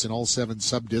candidates in all 7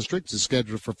 sub-districts is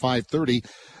scheduled for 5:30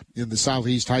 in the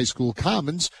Southeast High School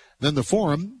Commons. Then the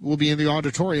forum will be in the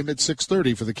auditorium at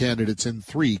 6:30 for the candidates in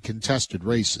 3 contested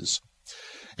races.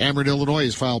 Ameren, Illinois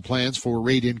has filed plans for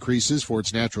rate increases for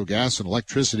its natural gas and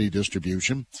electricity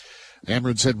distribution.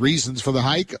 Ameren said reasons for the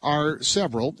hike are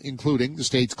several, including the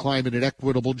state's Climate and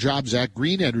Equitable Jobs Act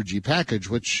green energy package,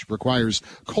 which requires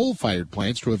coal-fired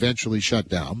plants to eventually shut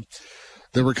down,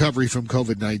 the recovery from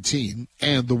COVID-19,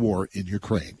 and the war in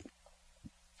Ukraine.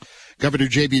 Governor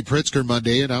J.B. Pritzker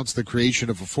Monday announced the creation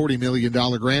of a $40 million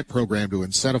grant program to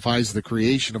incentivize the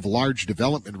creation of large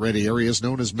development-ready areas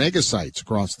known as megasites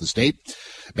across the state.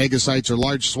 Megasites are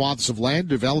large swaths of land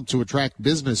developed to attract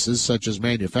businesses such as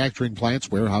manufacturing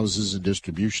plants, warehouses, and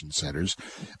distribution centers.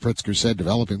 Pritzker said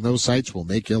developing those sites will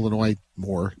make Illinois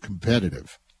more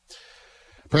competitive.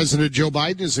 President Joe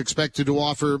Biden is expected to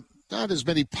offer not as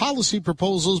many policy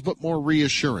proposals, but more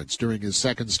reassurance during his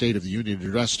second State of the Union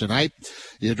address tonight.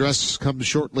 The address comes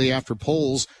shortly after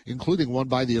polls, including one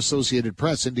by the Associated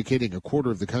Press, indicating a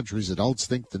quarter of the country's adults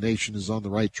think the nation is on the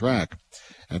right track,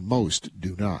 and most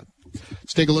do not.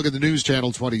 Let's take a look at the News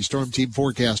Channel 20 Storm Team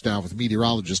forecast now with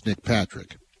meteorologist Nick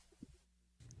Patrick.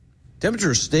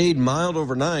 Temperatures stayed mild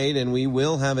overnight, and we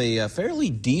will have a fairly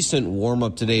decent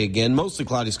warm-up today again. Mostly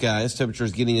cloudy skies.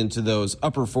 Temperatures getting into those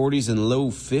upper 40s and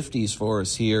low 50s for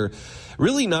us here.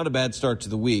 Really not a bad start to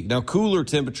the week. Now, cooler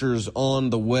temperatures on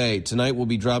the way. Tonight we'll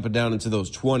be dropping down into those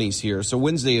 20s here, so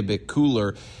Wednesday a bit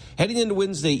cooler. Heading into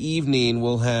Wednesday evening,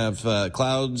 we'll have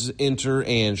clouds enter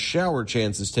and shower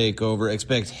chances take over.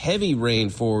 Expect heavy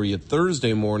rain for you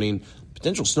Thursday morning.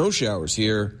 Potential snow showers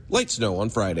here. Light snow on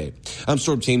Friday. I'm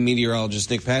Storm Team meteorologist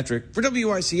Nick Patrick for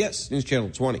WICS News Channel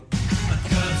 20.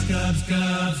 Cubs,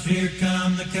 Cubs, here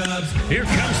come the Cubs. Here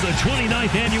comes the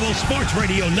 29th Annual Sports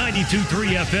Radio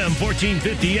 92.3 FM,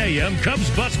 1450 AM Cubs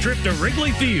bus trip to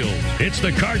Wrigley Field. It's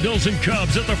the Cardinals and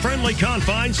Cubs at the Friendly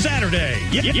Confines Saturday.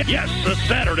 Yes, a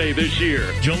Saturday this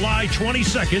year. July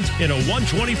 22nd in a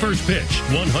 121st pitch.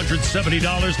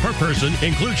 $170 per person.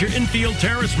 Includes your infield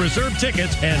terrace reserve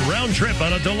tickets and round trip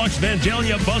on a deluxe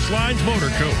Vandalia Bus Lines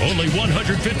motor coach. Only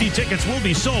 150 tickets will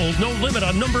be sold. No limit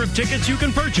on number of tickets you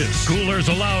can purchase. Coolers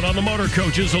allowed on the motor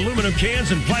coaches, aluminum cans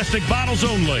and plastic bottles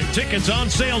only. Tickets on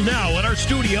sale now at our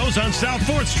studios on South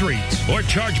 4th Street or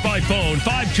charge by phone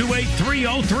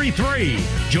 528-3033.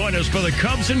 Join us for the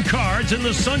Cubs and Cards in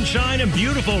the sunshine and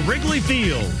beautiful Wrigley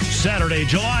Field. Saturday,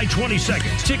 July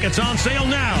 22nd. Tickets on sale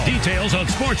now. Details on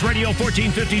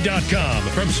sportsradio1450.com.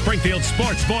 From Springfield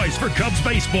Sports Voice for Cubs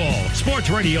baseball.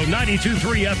 Sports Radio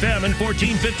 92.3 FM and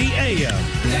 1450 AM.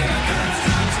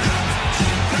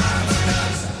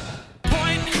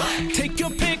 Take your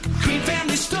pick,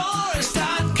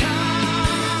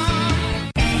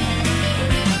 QueenFamilyStores.com.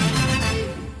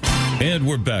 And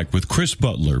we're back with Chris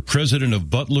Butler, president of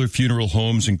Butler Funeral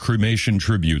Homes and Cremation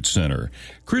Tribute Center.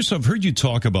 Chris, I've heard you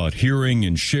talk about hearing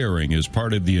and sharing as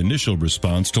part of the initial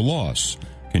response to loss.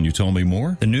 Can you tell me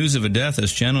more? The news of a death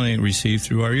is generally received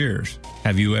through our ears.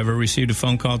 Have you ever received a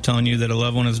phone call telling you that a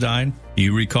loved one has died? Do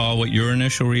you recall what your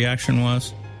initial reaction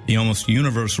was? The almost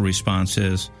universal response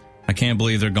is, I can't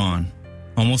believe they're gone.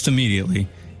 Almost immediately,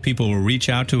 people will reach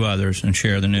out to others and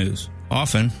share the news.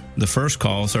 Often, the first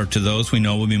calls are to those we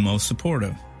know will be most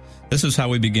supportive. This is how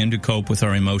we begin to cope with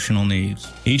our emotional needs.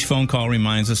 Each phone call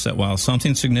reminds us that while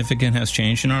something significant has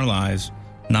changed in our lives,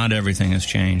 not everything has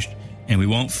changed, and we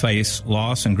won't face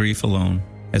loss and grief alone.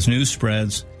 As news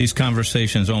spreads, these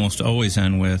conversations almost always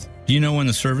end with, do you know when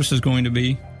the service is going to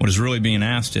be? What is really being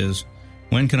asked is,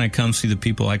 when can I come see the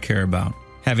people I care about?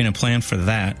 Having a plan for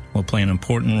that will play an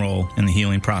important role in the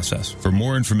healing process. For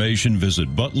more information,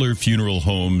 visit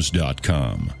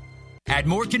butlerfuneralhomes.com. Add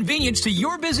more convenience to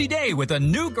your busy day with a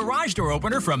new garage door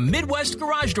opener from Midwest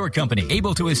Garage Door Company.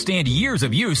 Able to withstand years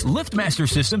of use, LiftMaster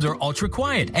systems are ultra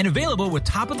quiet and available with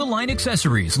top-of-the-line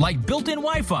accessories like built-in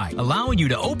Wi-Fi, allowing you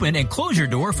to open and close your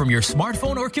door from your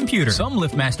smartphone or computer. Some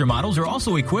LiftMaster models are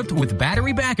also equipped with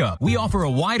battery backup. We offer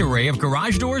a wide array of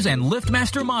garage doors and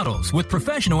LiftMaster models with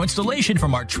professional installation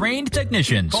from our trained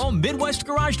technicians. Call Midwest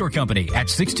Garage Door Company at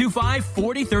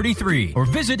 625-4033 or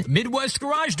visit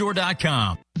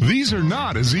MidwestGarageDoor.com. These are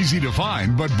not as easy to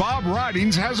find, but Bob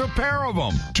Ridings has a pair of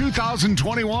them.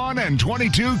 2021 and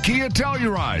 22 Kia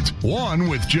Tellurides, one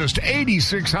with just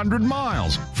 8,600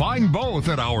 miles. Find both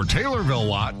at our Taylorville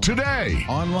lot today.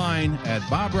 Online at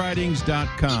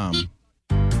bobridings.com.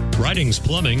 Ridings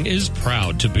Plumbing is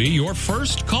proud to be your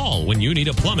first call when you need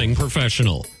a plumbing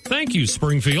professional. Thank you,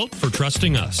 Springfield, for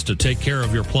trusting us to take care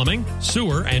of your plumbing,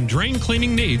 sewer, and drain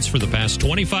cleaning needs for the past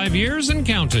 25 years and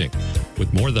counting.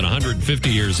 With more than 150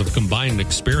 years of combined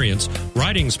experience,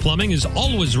 Ridings Plumbing is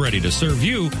always ready to serve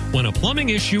you when a plumbing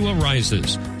issue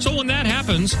arises. So when that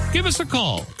happens, give us a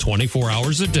call 24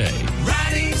 hours a day.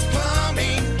 Ridings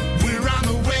Plumbing, we're on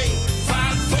the way.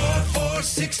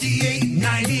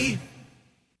 544-6890.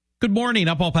 Good morning.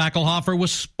 I'm Paul Packelhofer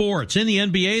with sports. In the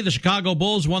NBA, the Chicago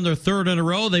Bulls won their third in a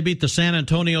row. They beat the San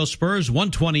Antonio Spurs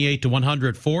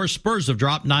 128-104. Spurs have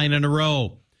dropped 9 in a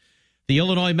row. The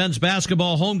Illinois men's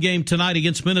basketball home game tonight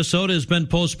against Minnesota has been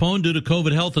postponed due to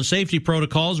COVID health and safety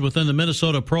protocols within the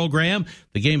Minnesota program.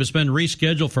 The game has been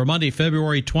rescheduled for Monday,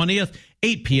 February 20th,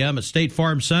 8 p.m. at State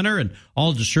Farm Center, and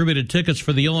all distributed tickets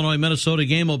for the Illinois-Minnesota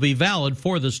game will be valid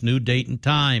for this new date and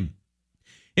time.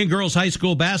 In girls high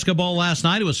school basketball last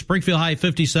night, it was Springfield High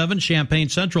 57, Champaign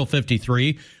Central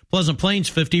 53, Pleasant Plains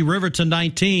 50, Riverton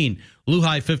 19,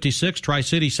 Lehigh 56,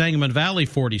 Tri-City Sangamon Valley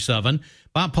 47,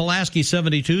 Mount Pulaski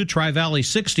 72, Tri-Valley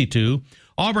 62.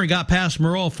 Auburn got past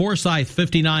Maroa Forsyth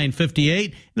 59-58,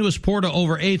 and it was Porta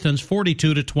over Athens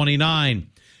 42-29.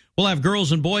 We'll have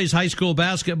girls and boys high school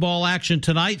basketball action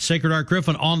tonight. Sacred Heart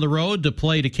Griffin on the road to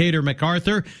play Decatur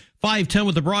MacArthur. 5:10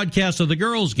 with the broadcast of the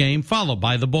girls' game, followed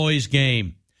by the boys'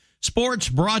 game. Sports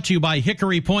brought to you by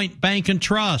Hickory Point Bank and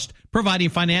Trust,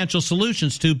 providing financial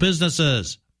solutions to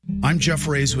businesses. I'm Jeff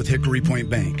Rays with Hickory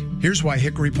Point Bank. Here's why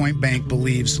Hickory Point Bank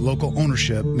believes local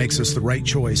ownership makes us the right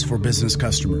choice for business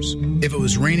customers. If it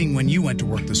was raining when you went to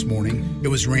work this morning, it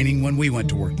was raining when we went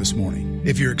to work this morning.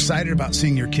 If you're excited about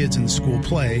seeing your kids in the school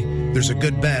play, there's a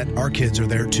good bet our kids are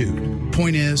there too.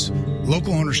 Point is,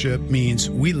 local ownership means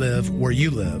we live where you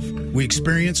live. We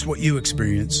experience what you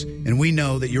experience, and we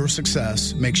know that your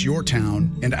success makes your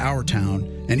town and our town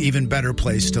an even better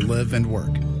place to live and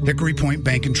work. Hickory Point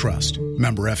Bank and Trust,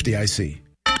 member FDIC.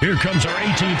 Here comes our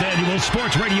 18th annual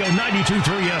Sports Radio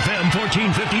 92.3 FM,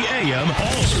 1450 AM,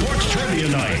 All Sports Trivia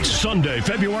Night. Sunday,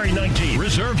 February 19th.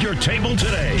 Reserve your table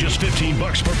today. Just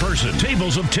 $15 per person.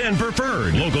 Tables of 10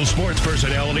 preferred. Local sports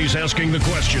personalities asking the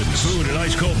questions. Food and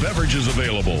ice-cold beverages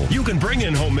available. You can bring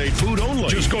in homemade food only.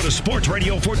 Just go to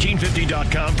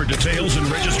sportsradio1450.com for details and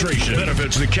registration.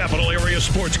 Benefits the Capital Area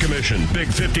Sports Commission. Big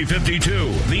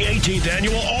 5052. The 18th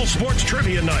annual All Sports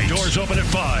Trivia Night. Doors open at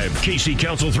 5. KC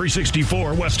Council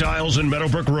 364 West Isles and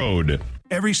Meadowbrook Road.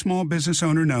 Every small business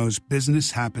owner knows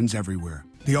business happens everywhere.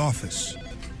 The office,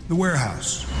 the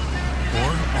warehouse,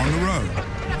 or on the road.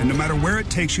 And no matter where it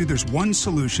takes you, there's one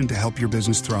solution to help your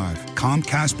business thrive.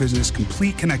 Comcast Business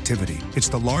Complete Connectivity. It's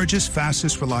the largest,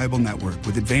 fastest, reliable network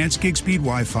with advanced gig speed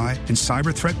Wi-Fi and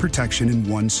cyber threat protection in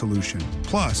one solution.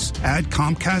 Plus, add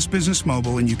Comcast Business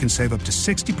Mobile and you can save up to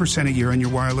 60% a year on your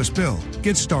wireless bill.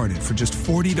 Get started for just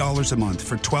 $40 a month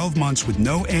for 12 months with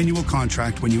no annual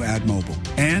contract when you add mobile.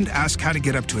 And ask how to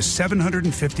get up to a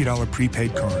 $750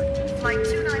 prepaid card. Flight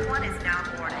 291 is now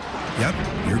boarding. Yep,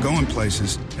 you're going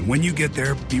places. And when you get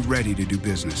there, be ready to do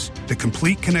business. The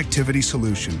complete connectivity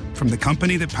solution from the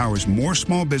company that powers more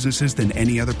small businesses than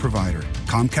any other provider.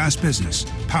 Comcast Business,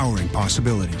 powering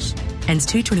possibilities. Ends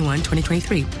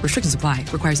 2/21/2023. Restrictions apply.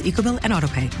 Requires EcoBill and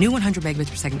AutoPay. New 100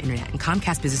 megabits per second internet and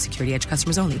Comcast Business Security Edge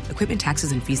customers only. Equipment,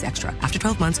 taxes, and fees extra. After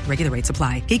 12 months, regular rates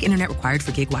apply. Gig internet required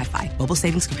for gig Wi-Fi. Mobile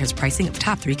savings compares pricing of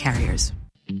top 3 carriers.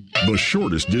 The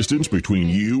shortest distance between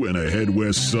you and a Head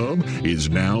West sub is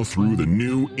now through the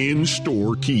new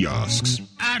in-store kiosks.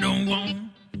 I don't want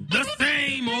the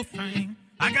same old thing.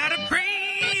 I got a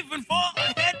craving for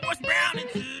a Head West brownie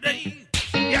today.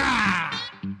 Yeah!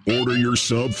 Order your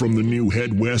sub from the new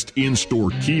Head West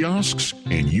in-store kiosks,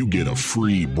 and you get a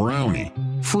free brownie.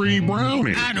 Free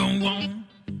brownie. I don't want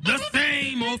the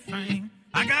same old thing.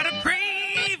 I got a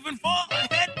craving for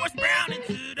a Head West brownie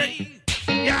today.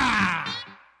 Yeah!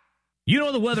 You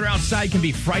know the weather outside can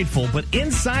be frightful, but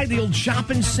inside the old Shop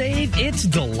and Save, it's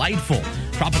delightful.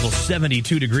 tropical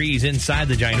 72 degrees inside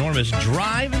the ginormous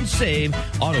Drive and Save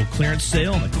auto clearance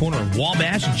sale on the corner of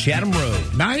Wabash and Chatham Road.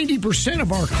 90%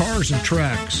 of our cars and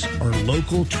trucks are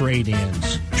local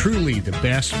trade-ins. Truly the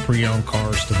best pre-owned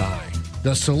cars to buy.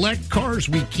 The select cars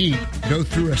we keep go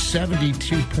through a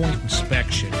 72-point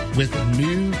inspection with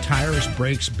new tires,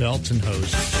 brakes, belts, and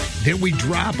hoses. Then we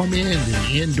drop them into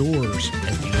the indoors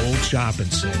at the old shopping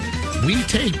center. We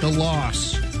take the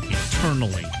loss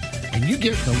internally, and you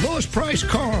get the lowest priced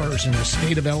cars in the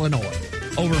state of Illinois.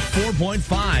 Over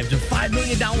 $4.5 to $5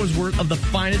 million worth of the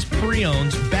finest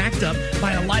pre-owns backed up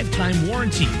by a lifetime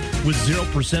warranty with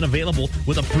 0% available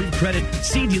with approved credit.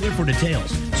 See dealer for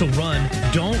details. So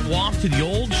don't walk to the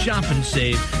old Shop and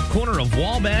Save, corner of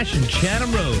Wabash and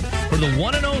Chatham Road for the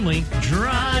one and only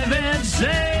Drive and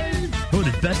Save.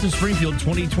 Voted Best in Springfield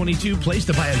 2022, place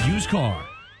to buy a used car.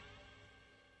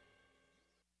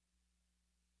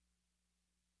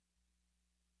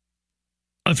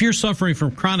 If you're suffering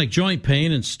from chronic joint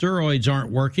pain and steroids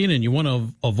aren't working and you want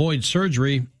to avoid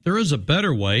surgery, there is a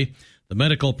better way. The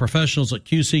medical professionals at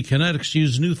QC Kinetics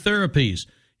use new therapies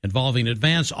involving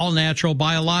advanced all-natural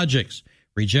biologics,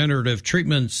 regenerative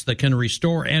treatments that can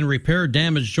restore and repair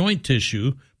damaged joint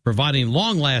tissue, providing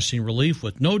long-lasting relief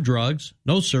with no drugs,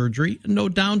 no surgery, and no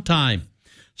downtime.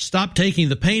 Stop taking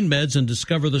the pain meds and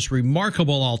discover this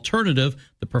remarkable alternative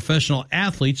that professional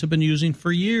athletes have been using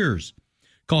for years.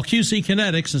 Call QC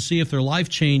Kinetics and see if their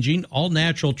life-changing,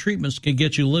 all-natural treatments can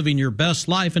get you living your best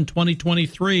life in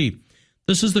 2023.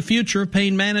 This is the future of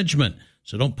pain management,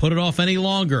 so don't put it off any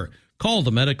longer. Call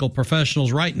the medical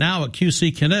professionals right now at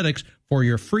QC Kinetics for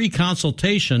your free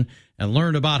consultation and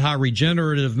learn about how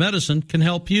regenerative medicine can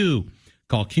help you.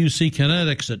 Call QC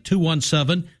Kinetics at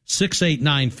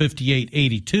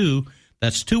 217-689-5882.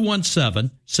 That's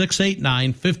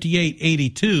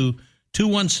 217-689-5882,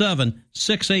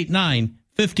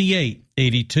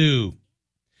 217-689-5882.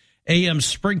 AM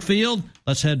Springfield,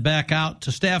 let's head back out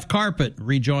to Staff Carpet and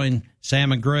rejoin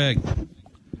Sam and Greg.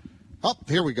 Oh,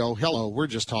 here we go. Hello, we're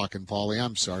just talking, Paulie.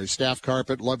 I'm sorry. Staff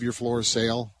Carpet, love your floor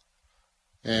sale.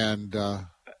 And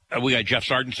we got Jeff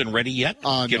Sargentson ready yet?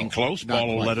 Getting close?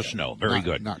 Paul will let us know. Very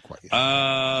good. Not quite yet.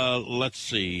 Let's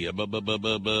see.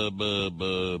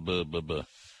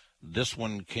 This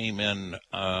one came in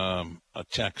a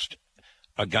text.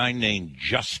 A guy named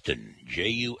Justin,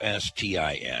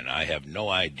 Justin. I have no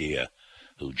idea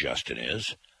who Justin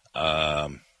is.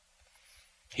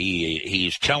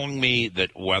 He's telling me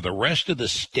that while the rest of the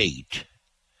state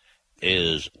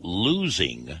is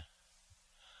losing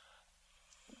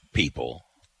people,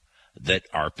 that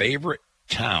our favorite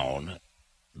town,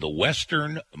 the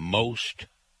westernmost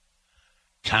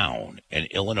town in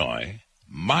Illinois,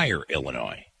 Meyer,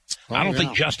 Illinois. I don't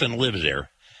think Justin lives there.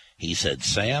 He said,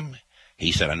 Sam,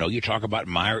 I know you talk about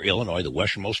Meyer, Illinois, the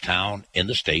westernmost town in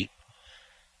the state.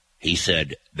 He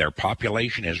said their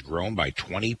population has grown by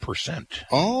 20%.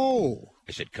 Oh.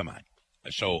 I said, come on.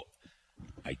 So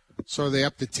are they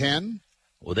up to 10?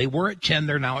 Well, they were at 10.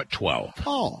 They're now at 12.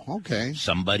 Oh, okay.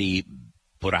 Somebody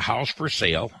put a house for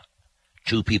sale.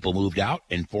 2 people moved out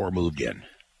and 4 moved in.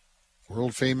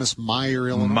 World famous Meyer,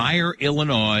 Illinois. Meyer,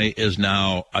 Illinois is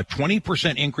now a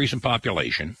 20% increase in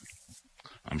population.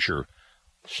 I'm sure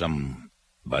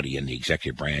somebody in the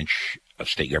executive branch of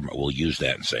state government will use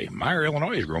that and say, Meyer,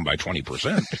 Illinois has grown by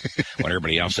 20% when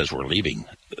everybody else says we're leaving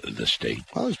the state.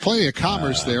 Well, there's plenty of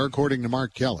commerce there, according to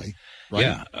Mark Kelly.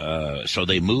 Right? Yeah. So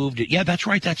they moved. Yeah, that's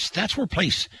right. That's where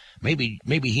place. Maybe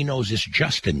he knows this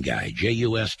Justin guy,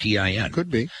 Justin. Could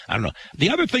be. I don't know.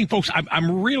 The other thing, folks,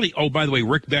 I'm really. Oh, by the way,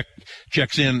 Rick Beck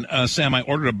checks in. Sam, I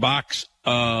ordered a box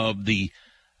of the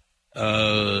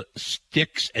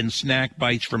sticks and snack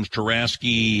bites from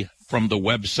Staraski from the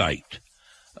website.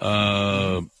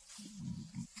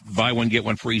 Buy one, get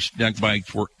one free snack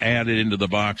bites were added into the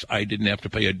box. I didn't have to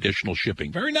pay additional shipping.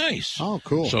 Very nice. Oh,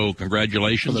 cool. So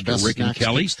congratulations to Rick and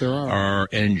Kelly are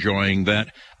enjoying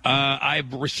that.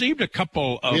 I've received a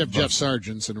couple of... We have Jeff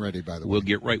Sargentson ready, by the way. We'll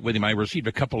get right with him. I received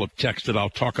a couple of texts that I'll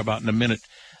talk about in a minute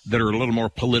that are a little more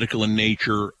political in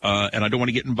nature, and I don't want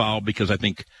to get involved because I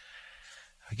think,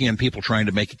 again, people trying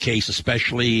to make a case,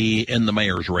 especially in the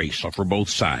mayor's race for both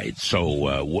sides.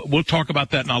 So we'll talk about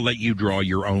that, and I'll let you draw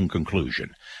your own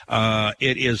conclusion.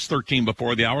 It is 13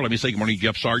 before the hour. Let me say good morning to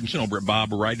Jeff Sargentson over at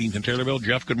Bob Writings in Taylorville.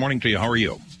 Jeff, good morning to you. How are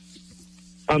you?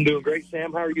 I'm doing great,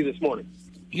 Sam. How are you this morning?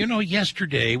 You know,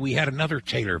 yesterday we had another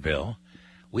Taylorville.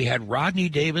 We had Rodney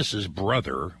Davis's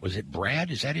brother. Was it Brad?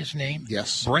 Is that his name?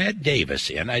 Yes. Brad Davis,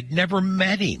 and I'd never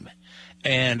met him.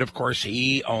 And, of course,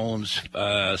 he owns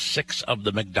 6 of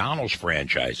the McDonald's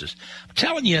franchises. I'm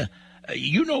telling you,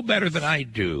 You know better than I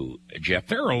do, Jeff.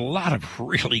 There are a lot of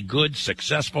really good,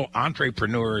 successful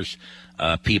entrepreneurs,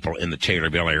 people in the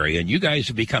Taylorville area, and you guys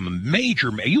have become a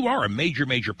major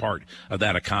part of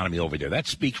that economy over there. That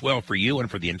speaks well for you and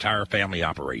for the entire family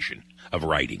operation of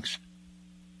Writings.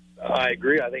 I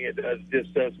agree. I think it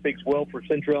just speaks well for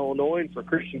Central Illinois and for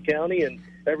Christian County and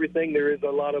everything. There is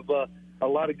a lot of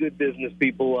good business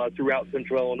people throughout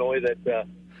Central Illinois that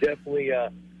definitely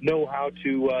know how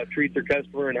to treat their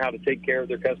customer and how to take care of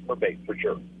their customer base, for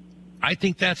sure. I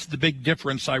think that's the big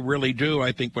difference. I really do.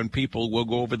 I think when people will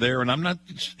go over there, and I'm not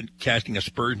casting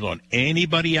aspersions on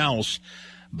anybody else,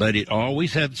 but it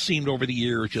always has seemed over the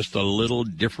years just a little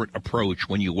different approach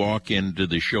when you walk into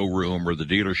the showroom or the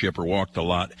dealership or walk the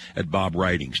lot at Bob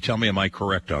Writings. Tell me, am I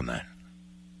correct on that?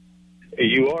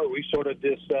 You are. We sort of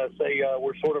just say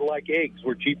we're sort of like eggs.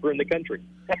 We're cheaper in the country.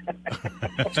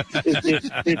 It's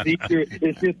easier.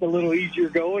 It's just a little easier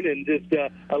going and just a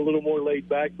little more laid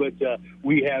back. But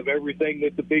we have everything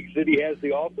that the big city has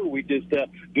to offer. We just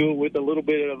do it with a little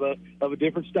bit of a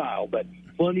different style. But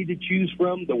plenty to choose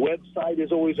from. The website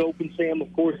is always open, Sam,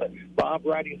 of course, at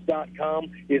bobwritings.com.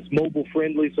 It's mobile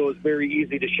friendly, so it's very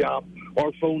easy to shop.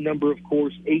 Our phone number, of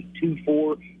course,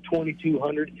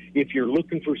 824-2200. If you're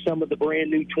looking for some of the brand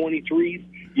new 23s,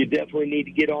 you definitely need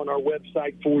to get on our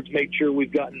website. Ford's made sure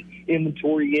we've gotten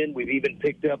inventory in. We've even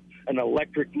picked up an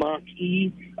electric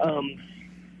Mach-E,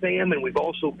 Sam, and we've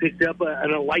also picked up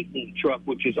an Lightning truck,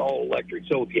 which is all electric.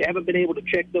 So if you haven't been able to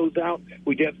check those out,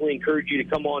 we definitely encourage you to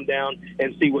come on down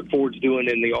and see what Ford's doing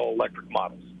in the all-electric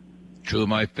models. Two of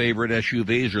my favorite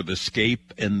SUVs are the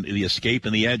Escape and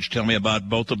the Edge. Tell me about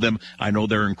both of them. I know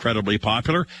they're incredibly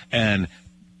popular, and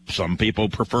some people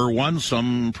prefer one,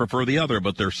 some prefer the other,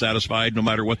 but they're satisfied no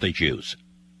matter what they choose.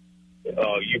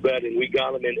 You bet, and we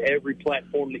got them in every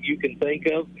platform that you can think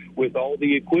of with all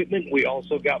the equipment. We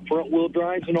also got front-wheel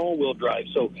drives and all-wheel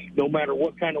drives, so no matter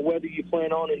what kind of weather you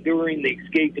plan on enduring, the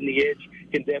Escape and the Edge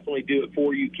can definitely do it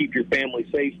for you. Keep your family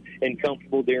safe and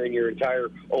comfortable during your entire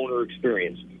owner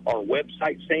experience. Our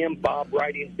website, Sam,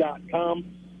 bobwritings.com,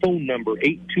 phone number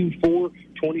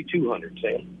 824-2200,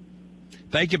 Sam.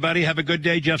 Thank you, buddy. Have a good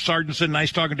day. Jeff Sargentson,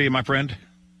 nice talking to you, my friend.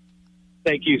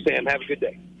 Thank you, Sam. Have a good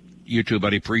day. You too,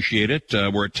 buddy. Appreciate it.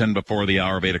 We're at 10 before the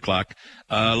hour of 8 o'clock.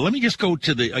 Let me just go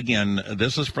to again,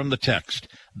 this is from the text.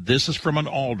 This is from an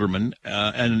alderman,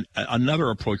 and another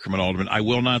approach from an alderman. I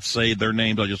will not say their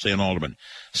names. I'll just say an alderman.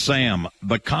 Sam,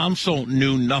 the consul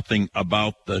knew nothing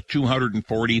about the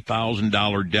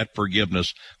 $240,000 debt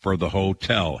forgiveness for the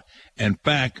hotel. In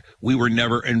fact, we were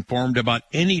never informed about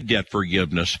any debt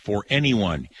forgiveness for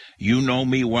anyone. You know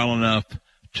me well enough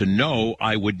to know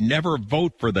I would never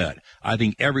vote for that. I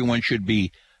think everyone should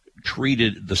be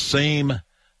treated the same.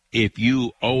 If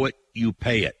you owe it, you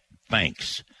pay it.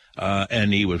 Thanks.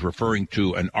 And he was referring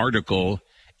to an article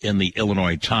in the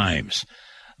Illinois Times.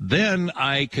 Then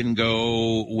I can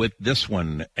go with this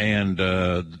one, and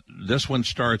this one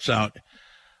starts out,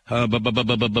 Sam,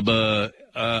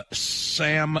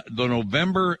 the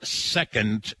November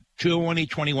 2nd,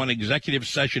 2021 executive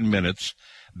session minutes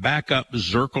back up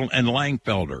Zirkle and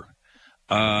Langfelder.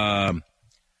 A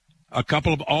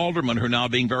couple of aldermen who are now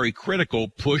being very critical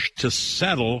pushed to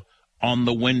settle on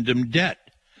the Wyndham debt.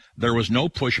 There was no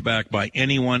pushback by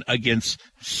anyone against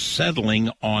settling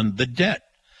on the debt.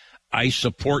 I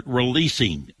support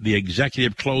releasing the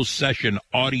executive closed session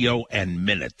audio and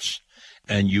minutes,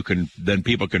 and then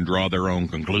people can draw their own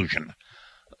conclusion.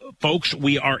 Folks,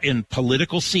 we are in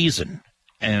political season,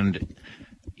 and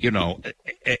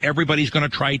everybody's going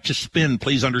to try to spin.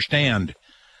 Please understand.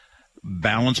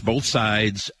 Balance both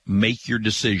sides. Make your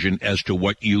decision as to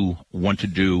what you want to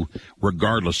do,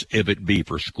 regardless if it be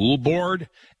for school board,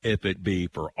 if it be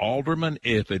for alderman,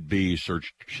 if it be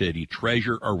search city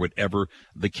treasurer, or whatever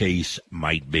the case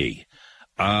might be.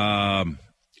 I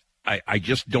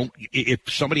just don't.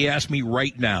 If somebody asked me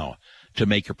right now to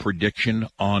make a prediction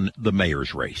on the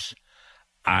mayor's race,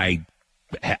 I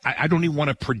don't even want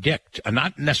to predict,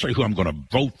 not necessarily who I'm going to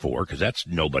vote for, because that's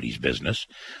nobody's business.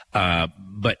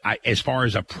 But as far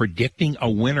as predicting a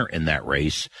winner in that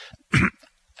race,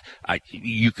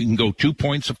 you can go 2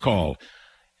 points of call.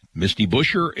 Misty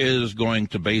Buscher is going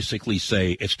to basically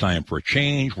say it's time for a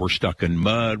change. We're stuck in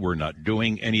mud. We're not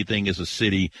doing anything as a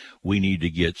city. We need to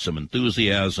get some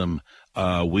enthusiasm.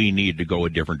 We need to go a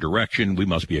different direction. We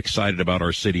must be excited about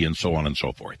our city, and so on and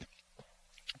so forth.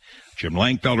 Jim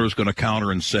Langfelder is going to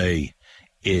counter and say,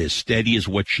 is steady as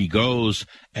what she goes,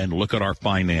 and look at our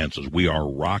finances. We are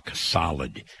rock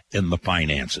solid in the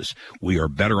finances. We are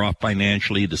better off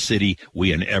financially, the city, we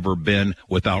have ever been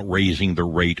without raising the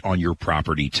rate on your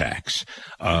property tax.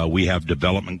 We have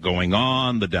development going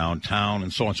on, the downtown,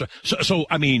 and so on. So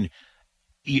I mean,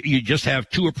 you just have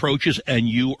two approaches, and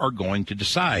you are going to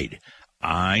decide.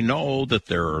 I know that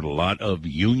there are a lot of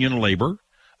union labor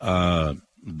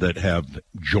that have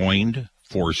joined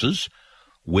forces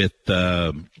with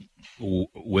the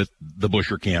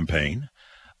Busher campaign.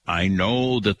 I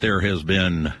know that there has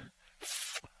been,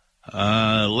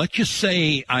 let's just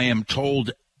say, I am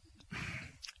told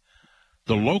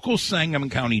the local Sangamon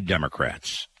County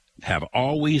Democrats have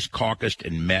always caucused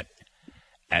and met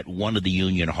at one of the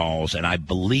union halls, and I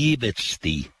believe it's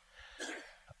the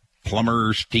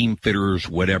plumbers, steam fitters,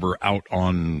 whatever, out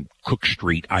on Cook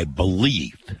Street, I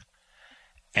believe.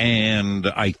 And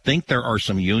I think there are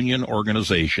some union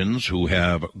organizations who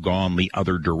have gone the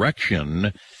other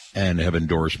direction and have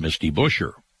endorsed Misty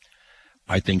Busher.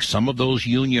 I think some of those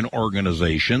union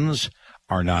organizations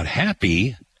are not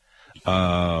happy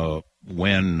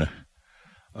when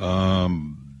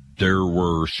there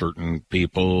were certain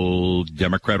people,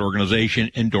 Democrat organization,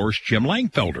 endorsed Jim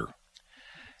Langfelder.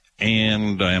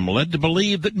 And I am led to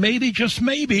believe that maybe, just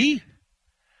maybe,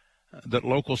 that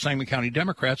local Sangamon County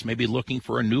Democrats may be looking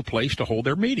for a new place to hold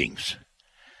their meetings,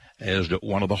 as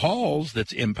one of the halls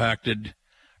that's impacted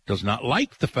does not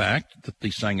like the fact that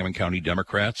the Sangamon County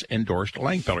Democrats endorsed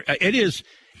Langfelder. It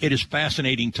is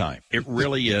fascinating time. It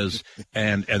really is,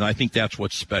 and I think that's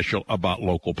what's special about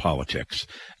local politics.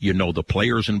 You know, the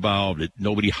players involved,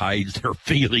 nobody hides their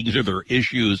feelings or their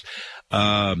issues.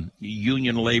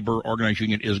 Union labor, organized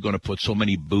union, is going to put so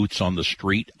many boots on the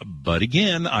street. But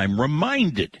again, I'm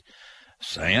reminded,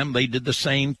 Sam, they did the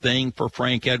same thing for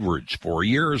Frank Edwards 4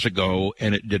 years ago,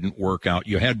 and it didn't work out.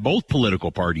 You had both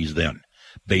political parties then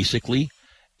basically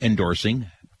endorsing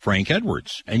Frank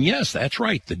Edwards. And yes, that's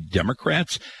right. The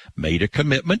Democrats made a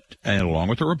commitment, and along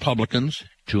with the Republicans,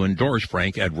 to endorse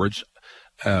Frank Edwards,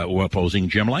 opposing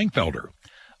Jim Langfelder.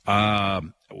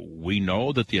 We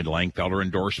know that the Langfelder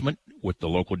endorsement with the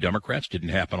local Democrats didn't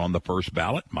happen on the first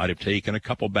ballot. Might have taken a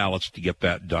couple ballots to get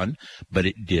that done, but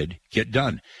it did get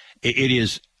done. It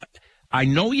is, I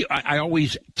know you, I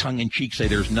always tongue-in-cheek say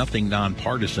there's nothing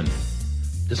nonpartisan.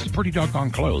 This is pretty doggone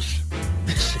close.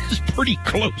 This is pretty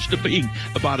close to being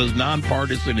about as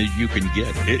nonpartisan as you can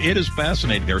get. It is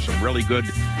fascinating. There's some really good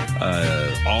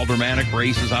aldermanic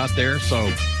races out there.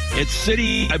 So it's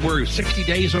city. We're 60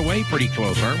 days away, pretty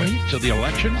close, aren't we, to the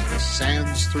election?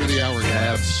 Sands through the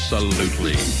hourglass.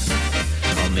 Absolutely.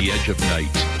 On the edge of night.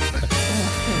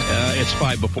 It's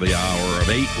 5 before the hour of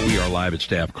 8. We are live at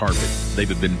Staff Carpet. They've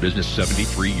been in business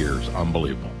 73 years.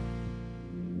 Unbelievable.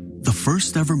 The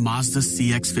first ever Mazda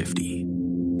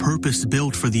CX-50,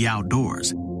 purpose-built for the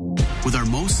outdoors, with our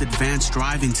most advanced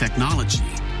driving technology,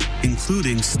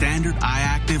 including standard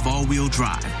iActive all-wheel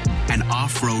drive and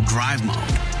off-road drive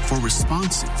mode for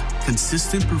responsive,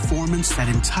 consistent performance that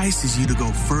entices you to go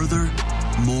further,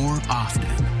 more often.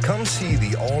 Come see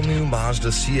the all-new Mazda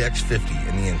CX-50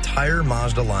 and the entire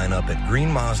Mazda lineup at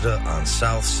Green Mazda on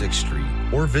South 6th Street,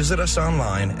 or visit us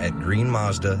online at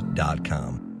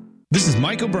greenmazda.com. This is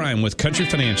Mike O'Brien with Country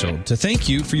Financial to thank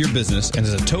you for your business, and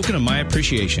as a token of my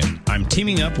appreciation, I'm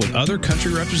teaming up with other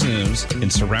country representatives in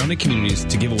surrounding communities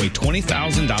to give away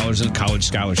 $20,000 in college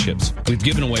scholarships. We've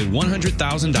given away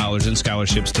 $100,000 in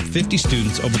scholarships to 50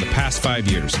 students over the past 5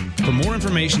 years. For more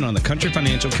information on the Country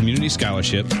Financial Community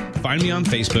Scholarship, find me on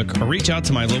Facebook or reach out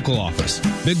to my local office.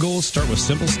 Big goals start with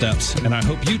simple steps, and I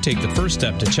hope you take the first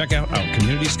step to check out our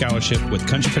Community Scholarship with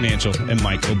Country Financial and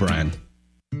Mike O'Brien.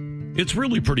 It's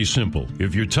really pretty simple.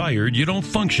 If you're tired, you don't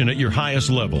function at your highest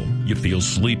level. You feel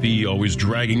sleepy, always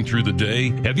dragging through the day.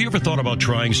 Have you ever thought about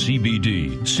trying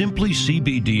CBD? Simply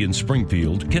CBD in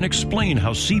Springfield can explain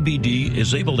how CBD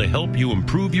is able to help you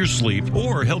improve your sleep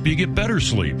or help you get better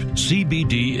sleep.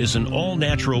 CBD is an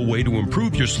all-natural way to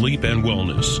improve your sleep and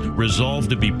wellness. Resolve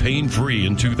to be pain-free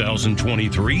in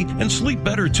 2023 and sleep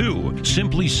better too.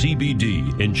 Simply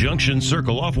CBD in Junction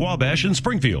Circle off Wabash in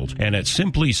Springfield and at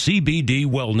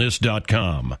simplycbdwellness.com.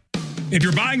 If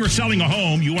you're buying or selling a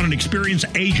home, you want an experienced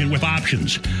agent with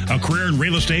options. A career in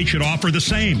real estate should offer the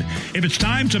same. If it's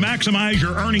time to maximize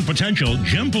your earning potential,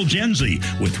 Jim Fulgenzi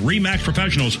with RE/MAX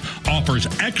Professionals offers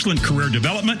excellent career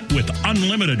development with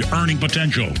unlimited earning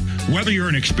potential. Whether you're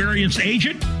an experienced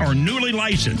agent or newly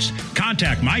licensed,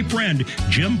 contact my friend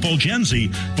Jim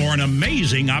Fulgenzi for an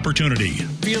amazing opportunity.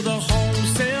 Feel the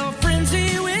wholesale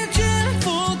frenzy with Jim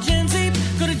Fulgenzi.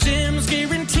 Go to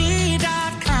Jim'sGuarantee.com.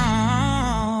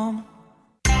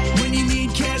 When you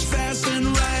need cash fast and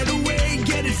right away,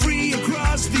 get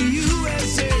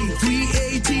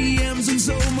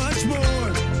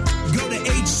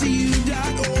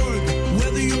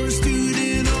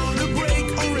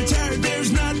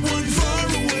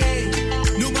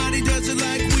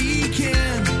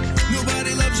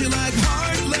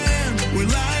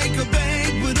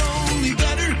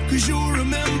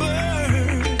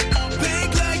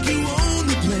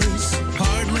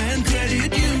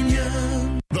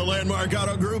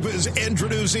Group is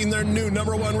introducing their new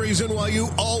 #1 reason why you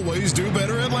always do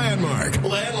better at Landmark.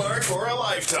 Landmark for a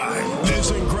lifetime. This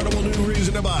incredible new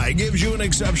reason to buy gives you an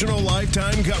exceptional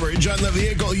lifetime coverage on the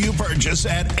vehicle you purchase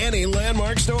at any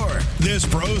Landmark store. This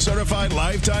Pro-certified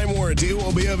lifetime warranty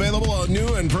will be available on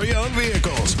new and pre-owned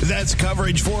vehicles. That's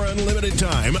coverage for unlimited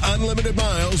time, unlimited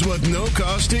miles with no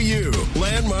cost to you.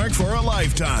 Landmark for a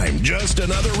lifetime. Just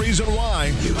another reason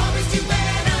why you always do better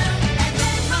at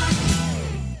Landmark.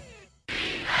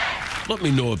 Let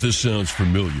me know if this sounds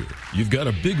familiar. You've got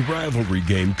a big rivalry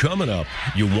game coming up.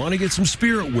 You want to get some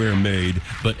spirit wear made,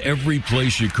 but every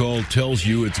place you call tells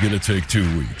you it's going to take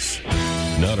 2 weeks.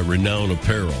 Not a Renown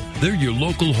Apparel. They're your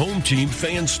local home team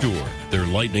fan store. Their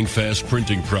lightning-fast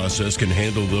printing process can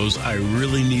handle those I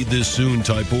really need this soon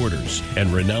type orders.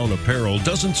 And Renown Apparel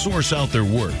doesn't source out their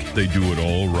work. They do it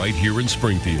all right here in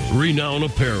Springfield. Renown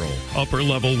Apparel. Upper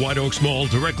level White Oaks Mall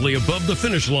directly above the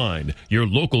finish line. Your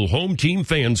local home team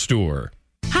fan store.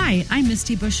 Hi, I'm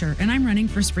Misty Busher, and I'm running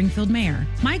for Springfield Mayor.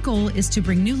 My goal is to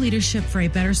bring new leadership for a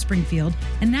better Springfield,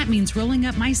 and that means rolling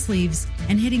up my sleeves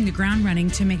and hitting the ground running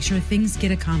to make sure things get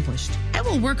accomplished. I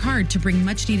will work hard to bring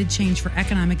much-needed change for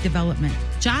economic development,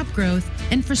 job growth,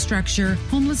 infrastructure,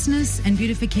 homelessness, and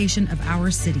beautification of our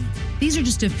city. These are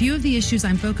just a few of the issues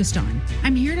I'm focused on.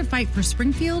 I'm here to fight for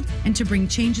Springfield and to bring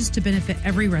changes to benefit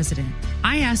every resident.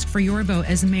 I ask for your vote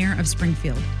as Mayor of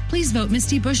Springfield. Please vote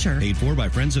Misty Busher. Paid for by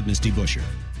Friends of Misty Busher.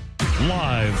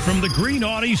 Live from the Green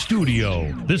Audi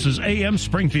studio, this is AM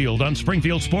Springfield on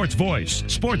Springfield Sports Voice.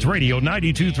 Sports Radio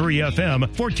 92.3 FM,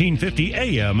 1450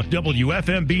 AM,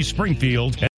 WFMB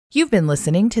Springfield. You've been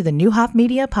listening to the Newhoff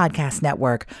Media Podcast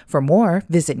Network. For more,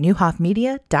 visit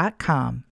newhoffmedia.com.